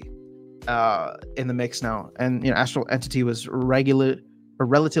Astral Entity in the mix now. And Astral Entity was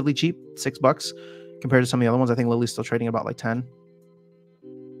relatively cheap, $6 compared to some of the other ones. I think Lily's still trading about like 10.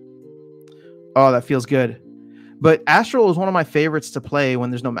 Oh, that feels good. But Astral is one of my favorites to play when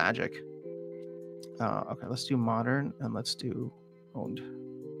there's no magic. Okay, let's do modern and let's do owned.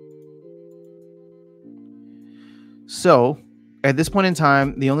 So at this point in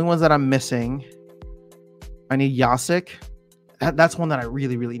time, the only ones that I'm missing, I need Yasik. That's one that I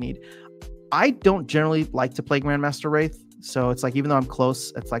really, really need. I don't generally like to play Grandmaster Wraith, so it's like, even though I'm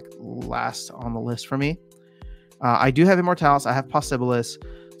close, it's like last on the list for me. I do have Immortalis, I have Possibilis,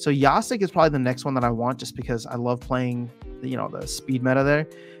 so Yasik is probably the next one that I want, just because I love playing the speed meta there.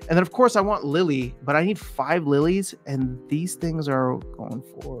 And then of course I want Lily, but I need 5 Lilies, and these things are going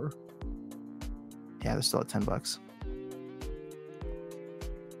for, yeah, they're still at $10.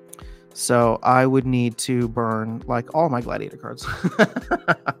 So I would need to burn like all my Gladiator cards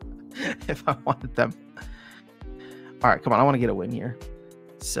if I wanted them. All right, come on, I want to get a win here.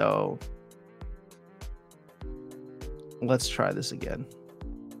 So let's try this again.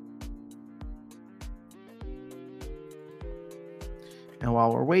 And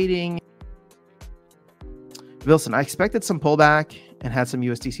while we're waiting, Wilson, I expected some pullback and had some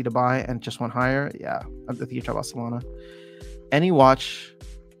USDC to buy and just went higher. Yeah, I think you talk about Solana. Any watch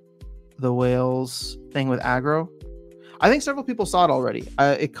the whales thing with aggro? I think several people saw it already.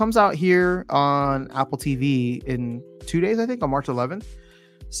 It comes out here on Apple TV in 2 days, I think, on March 11th.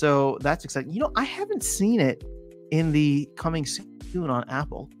 So that's exciting. You know, I haven't seen it in the coming soon on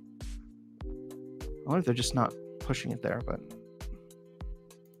Apple. I wonder if they're just not pushing it there, but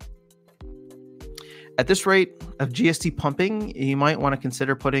at this rate of GST pumping, you might want to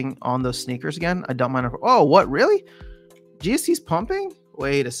consider putting on those sneakers again. I don't mind. Oh, what? Really? GST's pumping?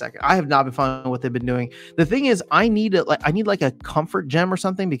 Wait a second. I have not been following what they've been doing. The thing is, I need like a comfort gem or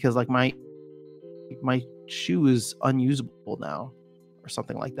something because like my shoe is unusable now or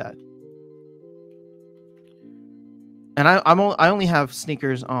something like that. And I only have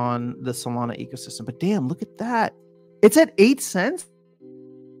sneakers on the Solana ecosystem, but damn, look at that. It's at 8 cents.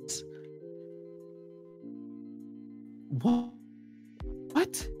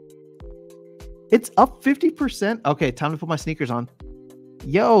 What? It's up 50%. Okay, time to put my sneakers on.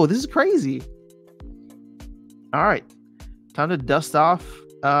 Yo, this is crazy. All right, time to dust off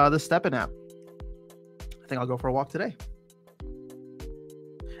the STEPN app. I think I'll go for a walk today.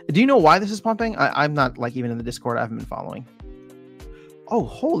 Do you know why this is pumping? I'm not like even in the Discord. I haven't been following. Oh,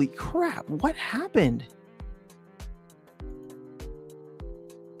 holy crap. What happened?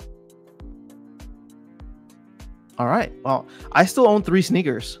 All right. Well, I still own 3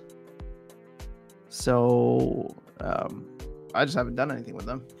 sneakers. So I just haven't done anything with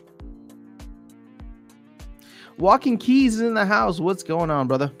them. Walking Keys is in the house. What's going on,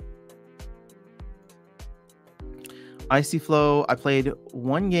 brother? Icy Flow. I played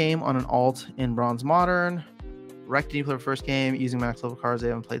 1 game on an alt in Bronze Modern. Wrecked you play the first game using max level cards. I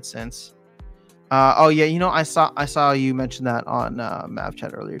haven't played since. Oh yeah, you know I saw you mention that on Mav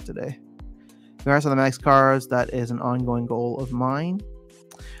chat earlier today. Congrats on the max cards. That is an ongoing goal of mine.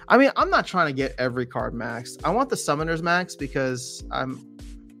 I mean, I'm not trying to get every card maxed. I want the Summoners max because I'm.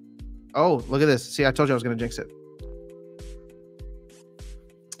 Oh, look at this. See, I told you I was going to jinx it.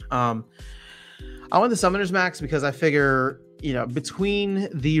 I want the Summoners max because I figure, you know, between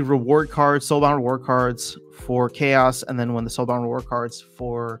the reward cards, Soulbound reward cards for Chaos, and then when the Soulbound reward cards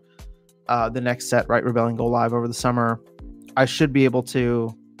for the next set, right, Rebellion go live over the summer, I should be able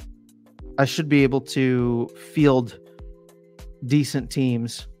to field decent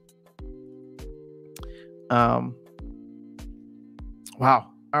teams. Wow.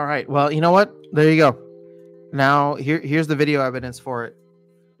 All right. Well, you know what? There you go. Now here's the video evidence for it.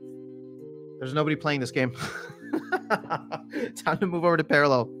 There's nobody playing this game. Time to move over to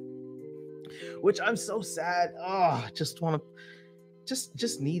Parallel, which I'm so sad. Oh, just want to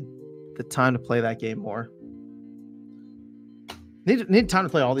just need the time to play that game more. Need time to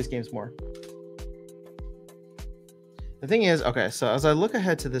play all these games more. The thing is, okay, so as I look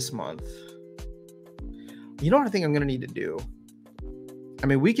ahead to this month, you know what I think I'm going to need to do? I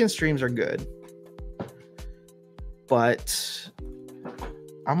mean, weekend streams are good, but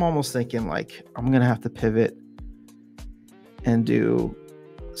I'm almost thinking like I'm going to have to pivot and do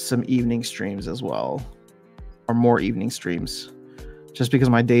some evening streams as well, or more evening streams, just because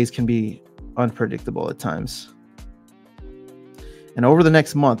my days can be unpredictable at times. And over the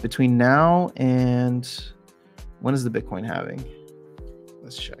next month, between now and when is the Bitcoin halving?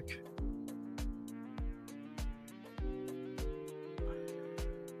 Let's check.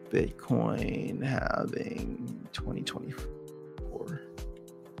 Bitcoin halving 2024.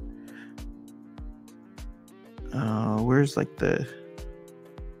 Where's like the...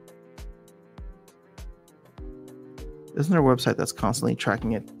 Isn't there a website that's constantly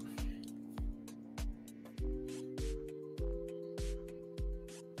tracking it?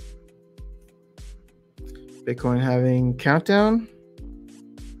 Bitcoin having countdown.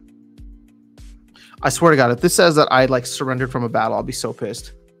 I swear to God, if this says that I like surrendered from a battle, I'll be so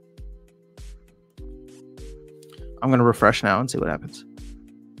pissed. I'm going to refresh now and see what happens.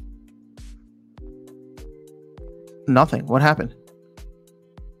 Nothing. What happened?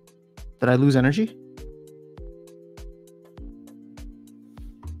 Did I lose energy?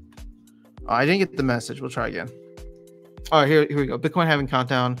 Oh, I didn't get the message. We'll try again. All right, here we go. Bitcoin having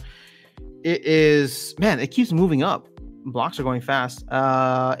countdown. It is, man, it keeps moving up. Blocks are going fast.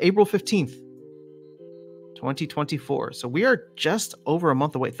 April 15th, 2024. So we are just over a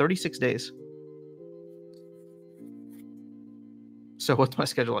month away, 36 days. So what's my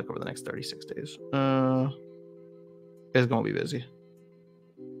schedule like over the next 36 days? It's going to be busy.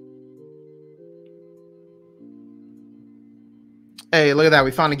 Hey, look at that.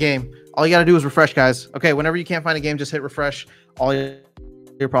 We found a game. All you got to do is refresh, guys. Okay, whenever you can't find a game, just hit refresh. All you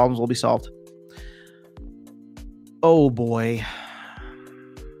your problems will be solved. Oh boy.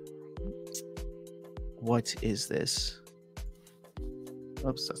 What is this?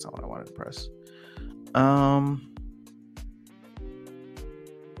 Oops, that's not what I wanted to press.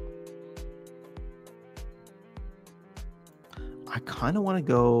 I kind of want to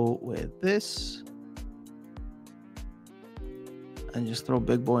go with this and just throw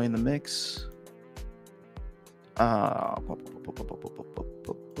Big Boy in the mix. Trying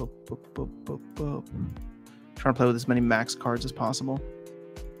to play with as many max cards as possible.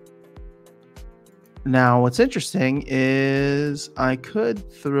 Now, what's interesting is I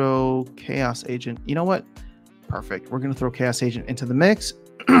could throw Chaos Agent. You know what? Perfect. We're going to throw Chaos Agent into the mix,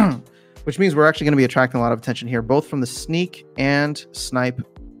 which means we're actually going to be attracting a lot of attention here, both from the sneak and snipe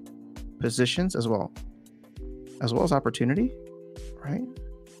positions as well as opportunity, right?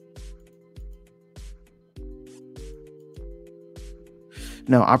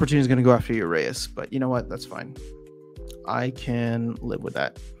 No, opportunity is going to go after Uraeus, but you know what? That's fine. I can live with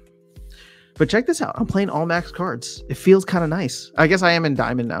that. But check this out. I'm playing all max cards. It feels kind of nice. I guess I am in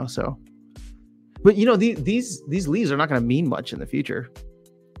diamond now, so. But you know, these leaves are not going to mean much in the future.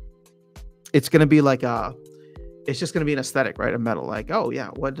 It's going to be like it's just going to be an aesthetic, right? A metal, like, oh yeah,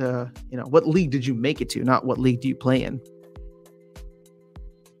 what what league did you make it to? Not what league do you play in?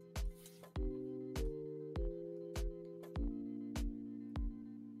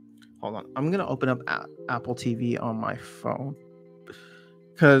 Hold on, I'm gonna open up Apple TV on my phone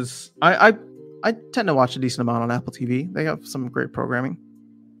because I tend to watch a decent amount on Apple TV. They have some great programming,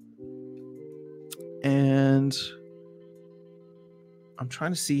 and I'm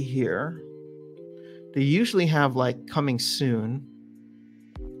trying to see here. They usually have like coming soon,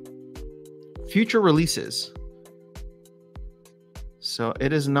 future releases. So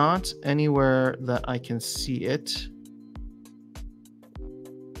it is not anywhere that I can see it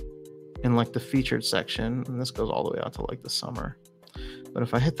in like the featured section. And this goes all the way out to like the summer. But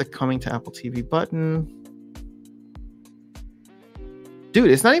if I hit the coming to Apple TV button, dude,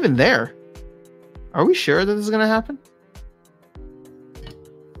 it's not even there. Are we sure that this is going to happen?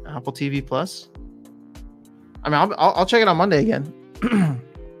 Apple TV Plus? I mean, I'll check it on Monday again.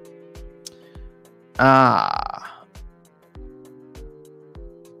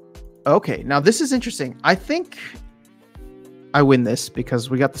 Okay, now this is interesting. I think I win this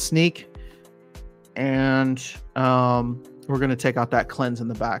because we got the sneak, and we're going to take out that cleanse in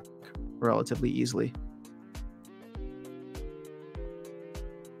the back relatively easily.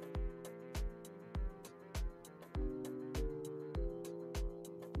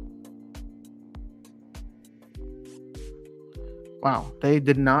 Wow, they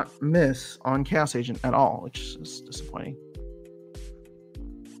did not miss on Chaos Agent at all, which is disappointing.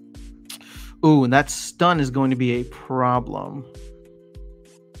 Ooh, and that stun is going to be a problem.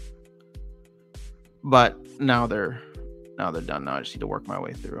 But now they're done. Now I just need to work my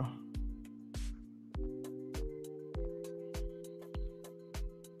way through.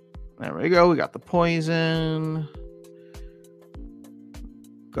 There we go. We got the poison.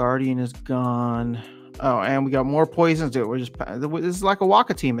 Guardian is gone. Oh, and we got more poisons, dude. We're just, this is like a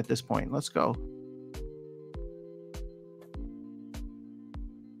Waka team at this point. Let's go.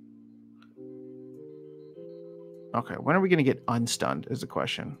 Okay, when are we gonna get unstunned is the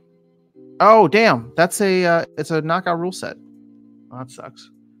question. Oh, damn. That's it's a knockout rule set. Oh, that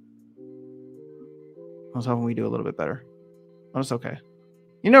sucks. I was hoping we do a little bit better. Oh, it's okay.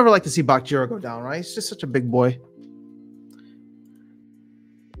 You never like to see Bakjira go down, right? He's just such a big boy.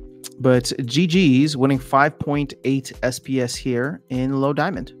 But GG's winning 5.8 SPS here in low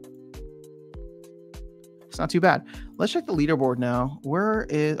diamond. It's not too bad. Let's check the leaderboard now. Where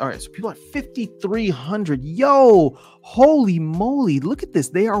is... All right, so people are 5,300. Yo, holy moly. Look at this.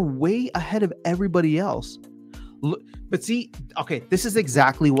 They are way ahead of everybody else. Look, but see, okay, this is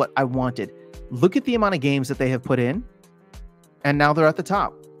exactly what I wanted. Look at the amount of games that they have put in, and now they're at the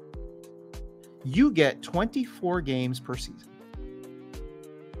top. You get 24 games per season.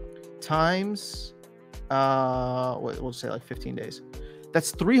 Times, we'll say like 15 days.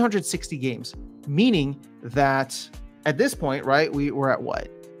 That's 360 games, meaning that at this point, right, we're at what?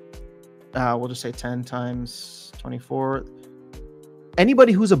 We'll just say 10 times 24.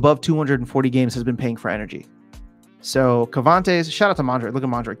 Anybody who's above 240 games has been paying for energy. So Cavantes, shout out to Mondre. Look at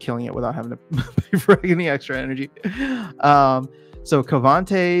Mondre killing it without having to pay for any extra energy. So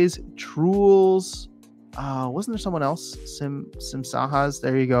Cavantes, Trules, wasn't there someone else? Simsahas,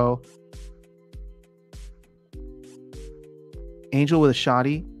 there you go. Angel with a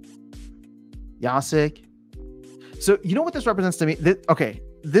shoddy. Yasik. So you know what this represents to me? Okay,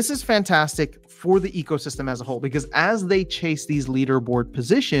 this is fantastic for the ecosystem as a whole, because as they chase these leaderboard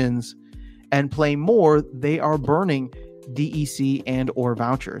positions and play more, they are burning DEC and or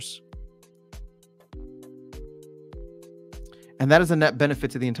vouchers. And that is a net benefit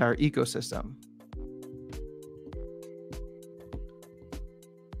to the entire ecosystem.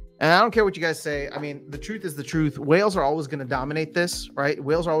 And I don't care what you guys say. I mean, the truth is the truth. Whales are always going to dominate this, right?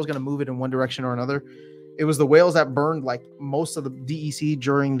 Whales are always going to move it in one direction or another. It was the whales that burned like most of the DEC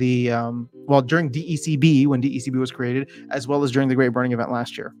during the, during DECB, when DECB was created, as well as during the Great Burning Event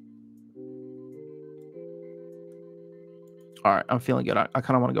last year. All right, I'm feeling good. I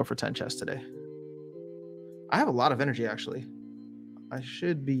kind of want to go for 10 chests today. I have a lot of energy, actually. I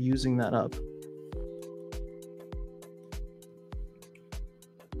should be using that up.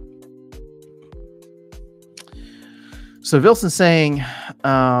 So Vilson's saying,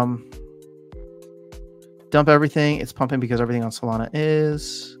 dump everything. It's pumping because everything on Solana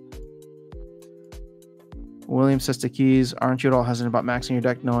is. William says to Keys, aren't you at all hesitant about maxing your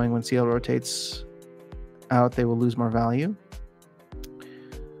deck, knowing when CL rotates out, they will lose more value?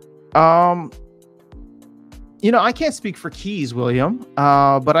 You know, I can't speak for Keys, William,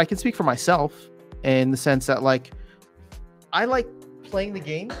 but I can speak for myself in the sense that, like, I like playing the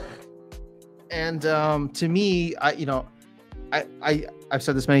game. And to me, I've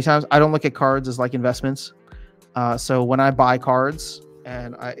said this many times, I don't look at cards as like investments. So when I buy cards,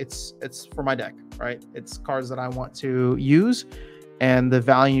 and it's for my deck, right? It's cards that I want to use, and the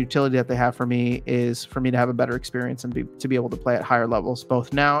value and utility that they have for me is for me to have a better experience and to be able to play at higher levels,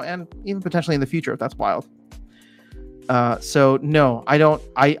 both now and even potentially in the future, if that's wild. So no, I don't.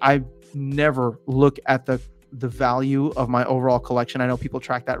 I never look at the value of my overall collection. I know people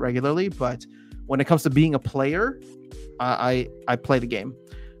track that regularly, but when it comes to being a player, I play the game.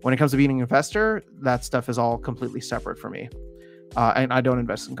 When it comes to being an investor, that stuff is all completely separate for me. And I don't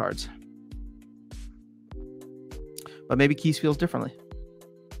invest in cards. But maybe Keys feels differently.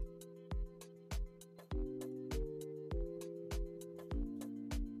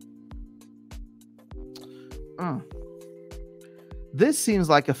 This seems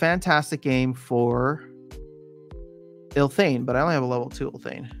like a fantastic game for Ilthane, but I only have a level 2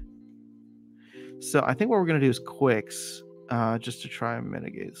 Ilthane. So I think what we're going to do is Quicks, just to try and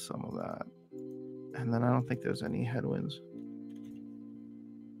mitigate some of that. And then I don't think there's any headwinds.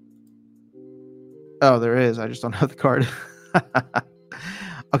 Oh, there is. I just don't have the card.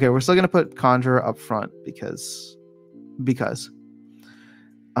 Okay, we're still going to put Conjurer up front because.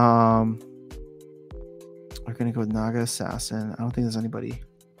 We're going to go with Naga Assassin. I don't think there's anybody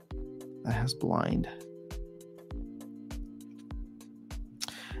that has blind.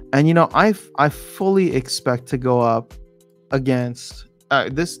 And, you know, I fully expect to go up against...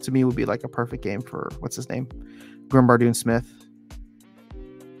 this, to me, would be like a perfect game for... What's his name? Grimbardoon Smith.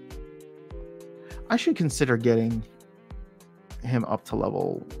 I should consider getting him up to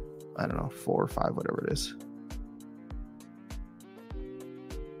level, I don't know, 4 or 5, whatever it is.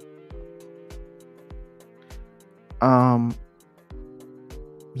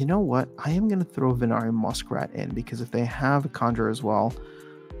 You know what? I am going to throw Venari Muskrat in, because if they have a Conjurer as well,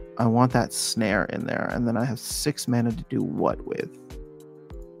 I want that snare in there. And then I have 6 mana to do what with?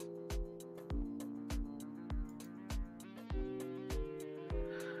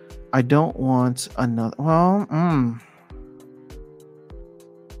 I don't want another... Well,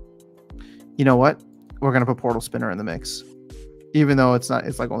 you know what? We're going to put Portal Spinner in the mix. Even though it's not...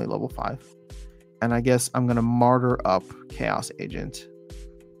 It's like only level 5. And I guess I'm going to martyr up Chaos Agent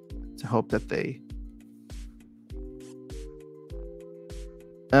to hope that they...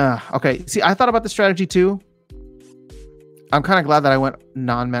 okay. See, I thought about the strategy too. I'm kind of glad that I went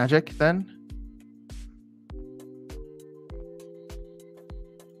non-magic then.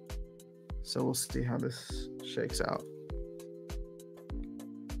 So we'll see how this shakes out.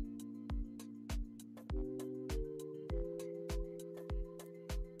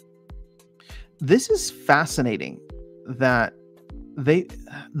 This is fascinating that the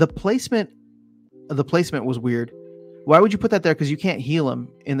placement was weird. Why would you put that there? Because you can't heal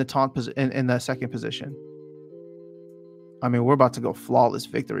him in the taunt in the second position. I mean, we're about to go flawless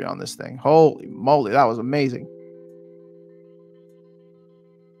victory on this thing. Holy moly, that was amazing.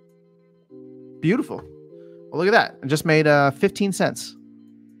 Beautiful. Well, look at that. I just made 15 cents.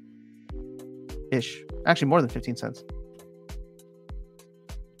 Ish. Actually, more than 15 cents.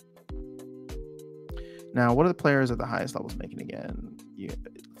 Now, what are the players at the highest levels making again?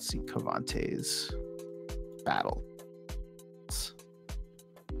 Let's see. Cavante's battle.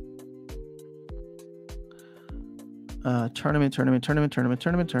 Tournament.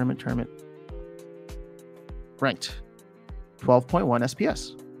 Ranked. 12.1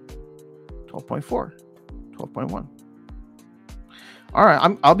 SPS, 12.4, 12.1. All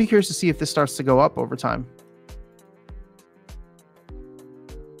right, I'll be curious to see if this starts to go up over time.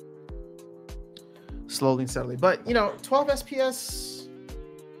 Slowly and steadily. But, 12 SPS,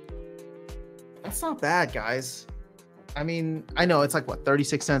 that's not bad, guys. I mean, I know it's like,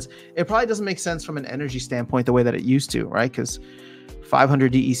 36 cents. It probably doesn't make sense from an energy standpoint the way that it used to, right? Because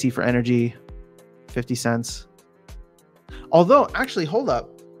 500 DEC for energy, 50 cents. Although, actually, hold up.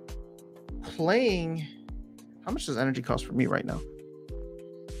 Playing, how much does energy cost for me right now?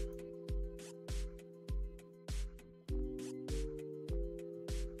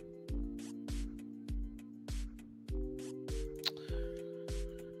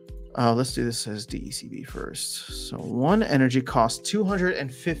 Let's do this as DECB first. So one energy costs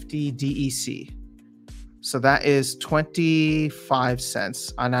 250 DEC. So that is 25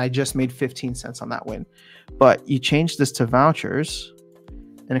 cents. And I just made 15 cents on that win. But you change this to vouchers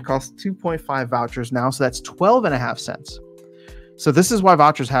and it costs 2.5 vouchers now. So that's 12 and a half cents. So this is why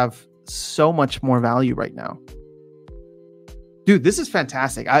vouchers have so much more value right now. Dude, this is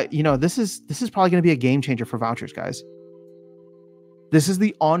fantastic. This is probably going to be a game changer for vouchers, guys. This is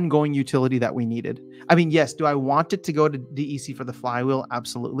the ongoing utility that we needed. I mean, yes, do I want it to go to DEC for the flywheel?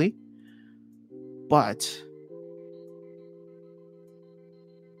 Absolutely. But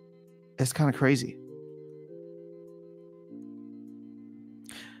it's kind of crazy.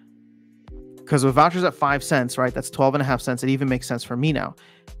 Because with vouchers at 5 cents, right, that's 12 and a half cents. It even makes sense for me now.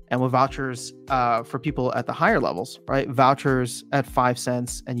 And with vouchers for people at the higher levels, right, vouchers at 5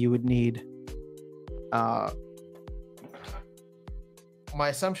 cents, and you would need... my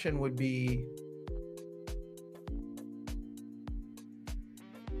assumption would be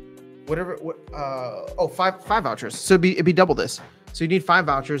five vouchers. So it'd be double this. So you need 5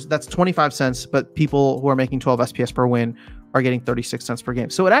 vouchers. That's 25 cents, but people who are making 12 SPS per win are getting 36 cents per game.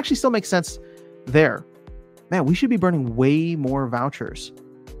 So it actually still makes sense there. Man, we should be burning way more vouchers.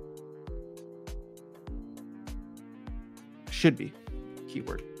 Should be.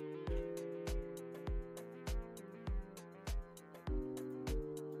 Keyword.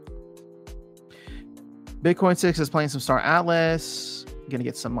 Bitcoin 6 is playing some Star Atlas. Gonna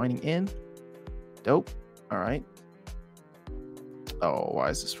get some mining in. Dope. All right. Oh, why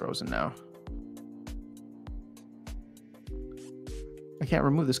is this frozen now? I can't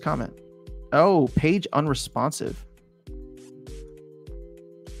remove this comment. Oh, page unresponsive.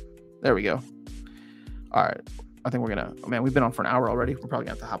 There we go. All right. I think we're gonna... Oh, man, we've been on for an hour already. We're probably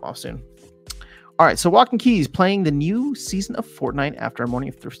gonna have to hop off soon. All right, so Walking Keys playing the new season of Fortnite after a morning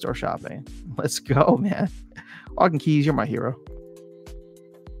of thrift store shopping. Let's go, man. Walking Keys, you're my hero.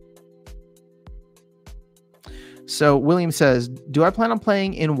 So William says, do I plan on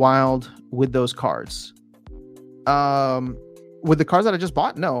playing in Wild with those cards? With the cards that I just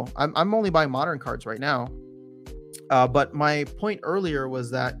bought? No, I'm only buying modern cards right now. But my point earlier was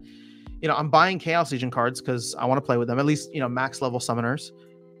that, I'm buying Chaos Legion cards because I want to play with them, at least, max level summoners.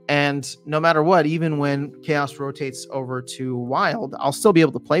 And no matter what, even when Chaos rotates over to Wild, I'll still be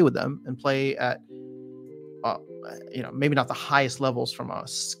able to play with them and play at, maybe not the highest levels from a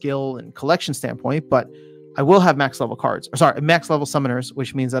skill and collection standpoint, but I will have max level cards. Max level summoners,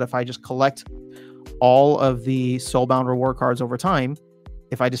 which means that if I just collect all of the Soulbound reward cards over time,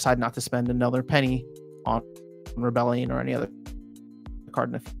 if I decide not to spend another penny on Rebellion or any other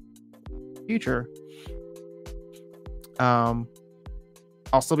card in the future,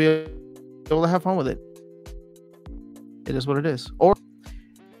 I'll still be able to have fun with it. It is what it is. Or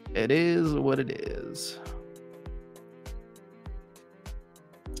it is what it is.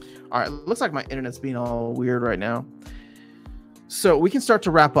 All right, looks like my internet's being all weird right now. So we can start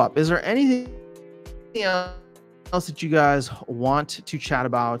to wrap up. Is there anything else that you guys want to chat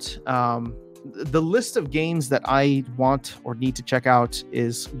about? The list of games that I want or need to check out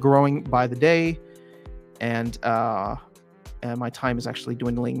is growing by the day. And my time is actually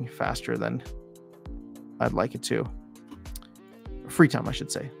dwindling faster than I'd like it to. Free time, I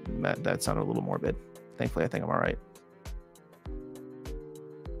should say. That sounded a little morbid. Thankfully, I think I'm all right.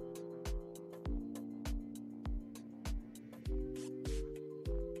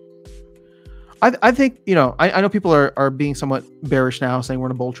 I think, I know people are being somewhat bearish now, saying we're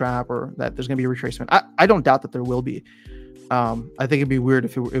in a bull trap or that there's going to be a retracement. I don't doubt that there will be. I think it'd be weird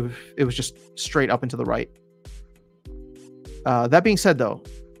if it was just straight up and to the right. That being said, though,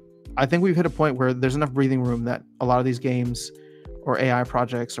 I think we've hit a point where there's enough breathing room that a lot of these games or AI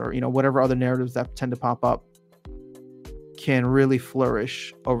projects or, whatever other narratives that tend to pop up can really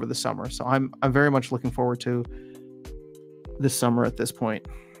flourish over the summer. So I'm very much looking forward to this summer at this point.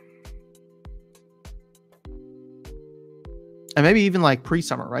 and maybe even like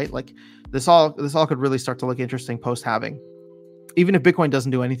pre-summer, right? Like this all could really start to look interesting post-halving, even if Bitcoin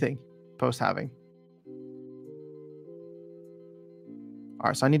doesn't do anything post-halving. All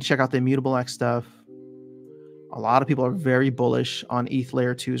right, so I need to check out the Immutable X stuff. A lot of people are very bullish on ETH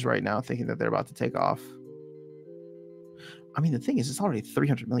layer 2s right now, thinking that they're about to take off. I mean, the thing is, it's already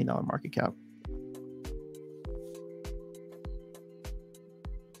 $300 million market cap.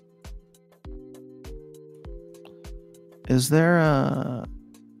 Is there a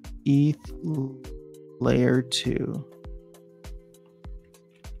ETH layer 2?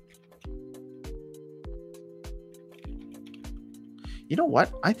 You know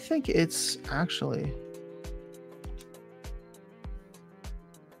what? I think it's actually...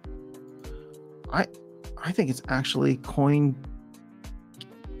 I think it's actually Coin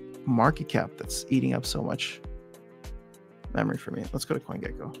market cap that's eating up so much memory for me. Let's go to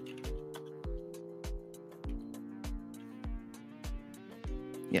CoinGecko.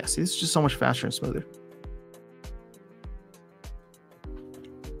 Yeah, see, this is just so much faster and smoother.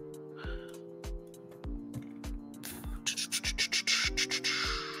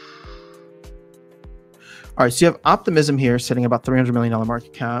 All right, so you have Optimism here sitting about $300 million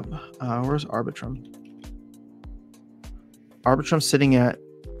market cap. Where's Arbitrum? Arbitrum's sitting at,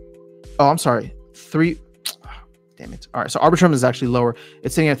 oh, I'm sorry, damn it. All right, so Arbitrum is actually lower.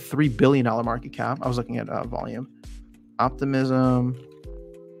 It's sitting at $3 billion market cap. I was looking at volume. Optimism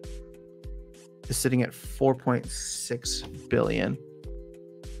is sitting at 4.6 billion.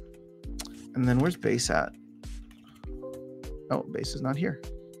 And then where's Base at? Oh, Base is not here.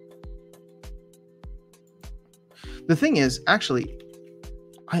 The thing is, actually,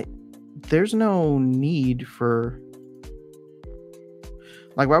 there's no need for,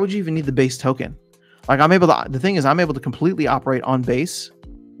 like, why would you even need the Base token? Like, the thing is, I'm able to completely operate on Base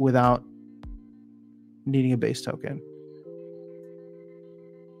without needing a Base token.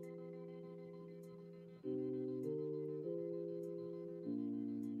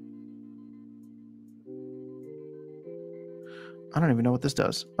 I don't even know what this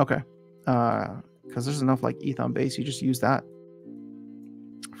does. Okay. Because there's enough like ETH on Base, you just use that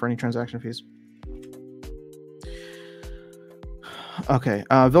for any transaction fees. Okay.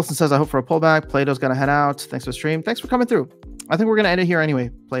 Vilson says, I hope for a pullback. Plato's got to head out. Thanks for the stream. Thanks for coming through. I think we're going to end it here anyway,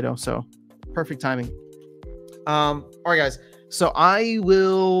 Plato. So perfect timing. All right, guys. So I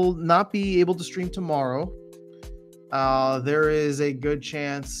will not be able to stream tomorrow. There is a good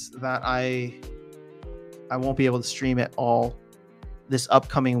chance that I won't be able to stream at all this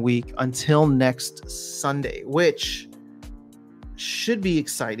upcoming week until next Sunday, which should be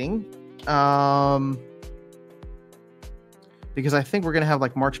exciting. Because I think we're going to have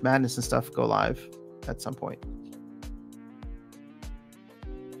like March Madness and stuff go live at some point.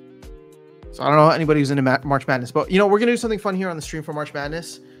 So I don't know anybody who's into March Madness, but you know, we're going to do something fun here on the stream for March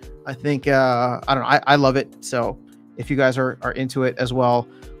Madness. I think, I don't know. I love it. So if you guys are into it as well,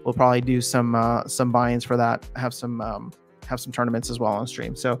 we'll probably do some buy-ins for that. Have some tournaments as well on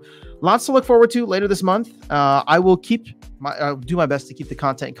stream. So lots to look forward to later this month. I will do my best to keep the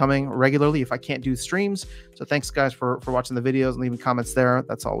content coming regularly if I can't do streams. So thanks guys for watching the videos and leaving comments there.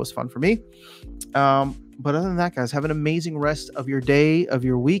 That's always fun for me. But other than that, guys, have an amazing rest of your day, of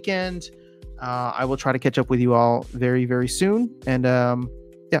your weekend. I will try to catch up with you all very, very soon. And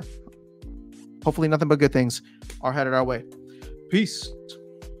yeah, hopefully nothing but good things are headed our way. Peace.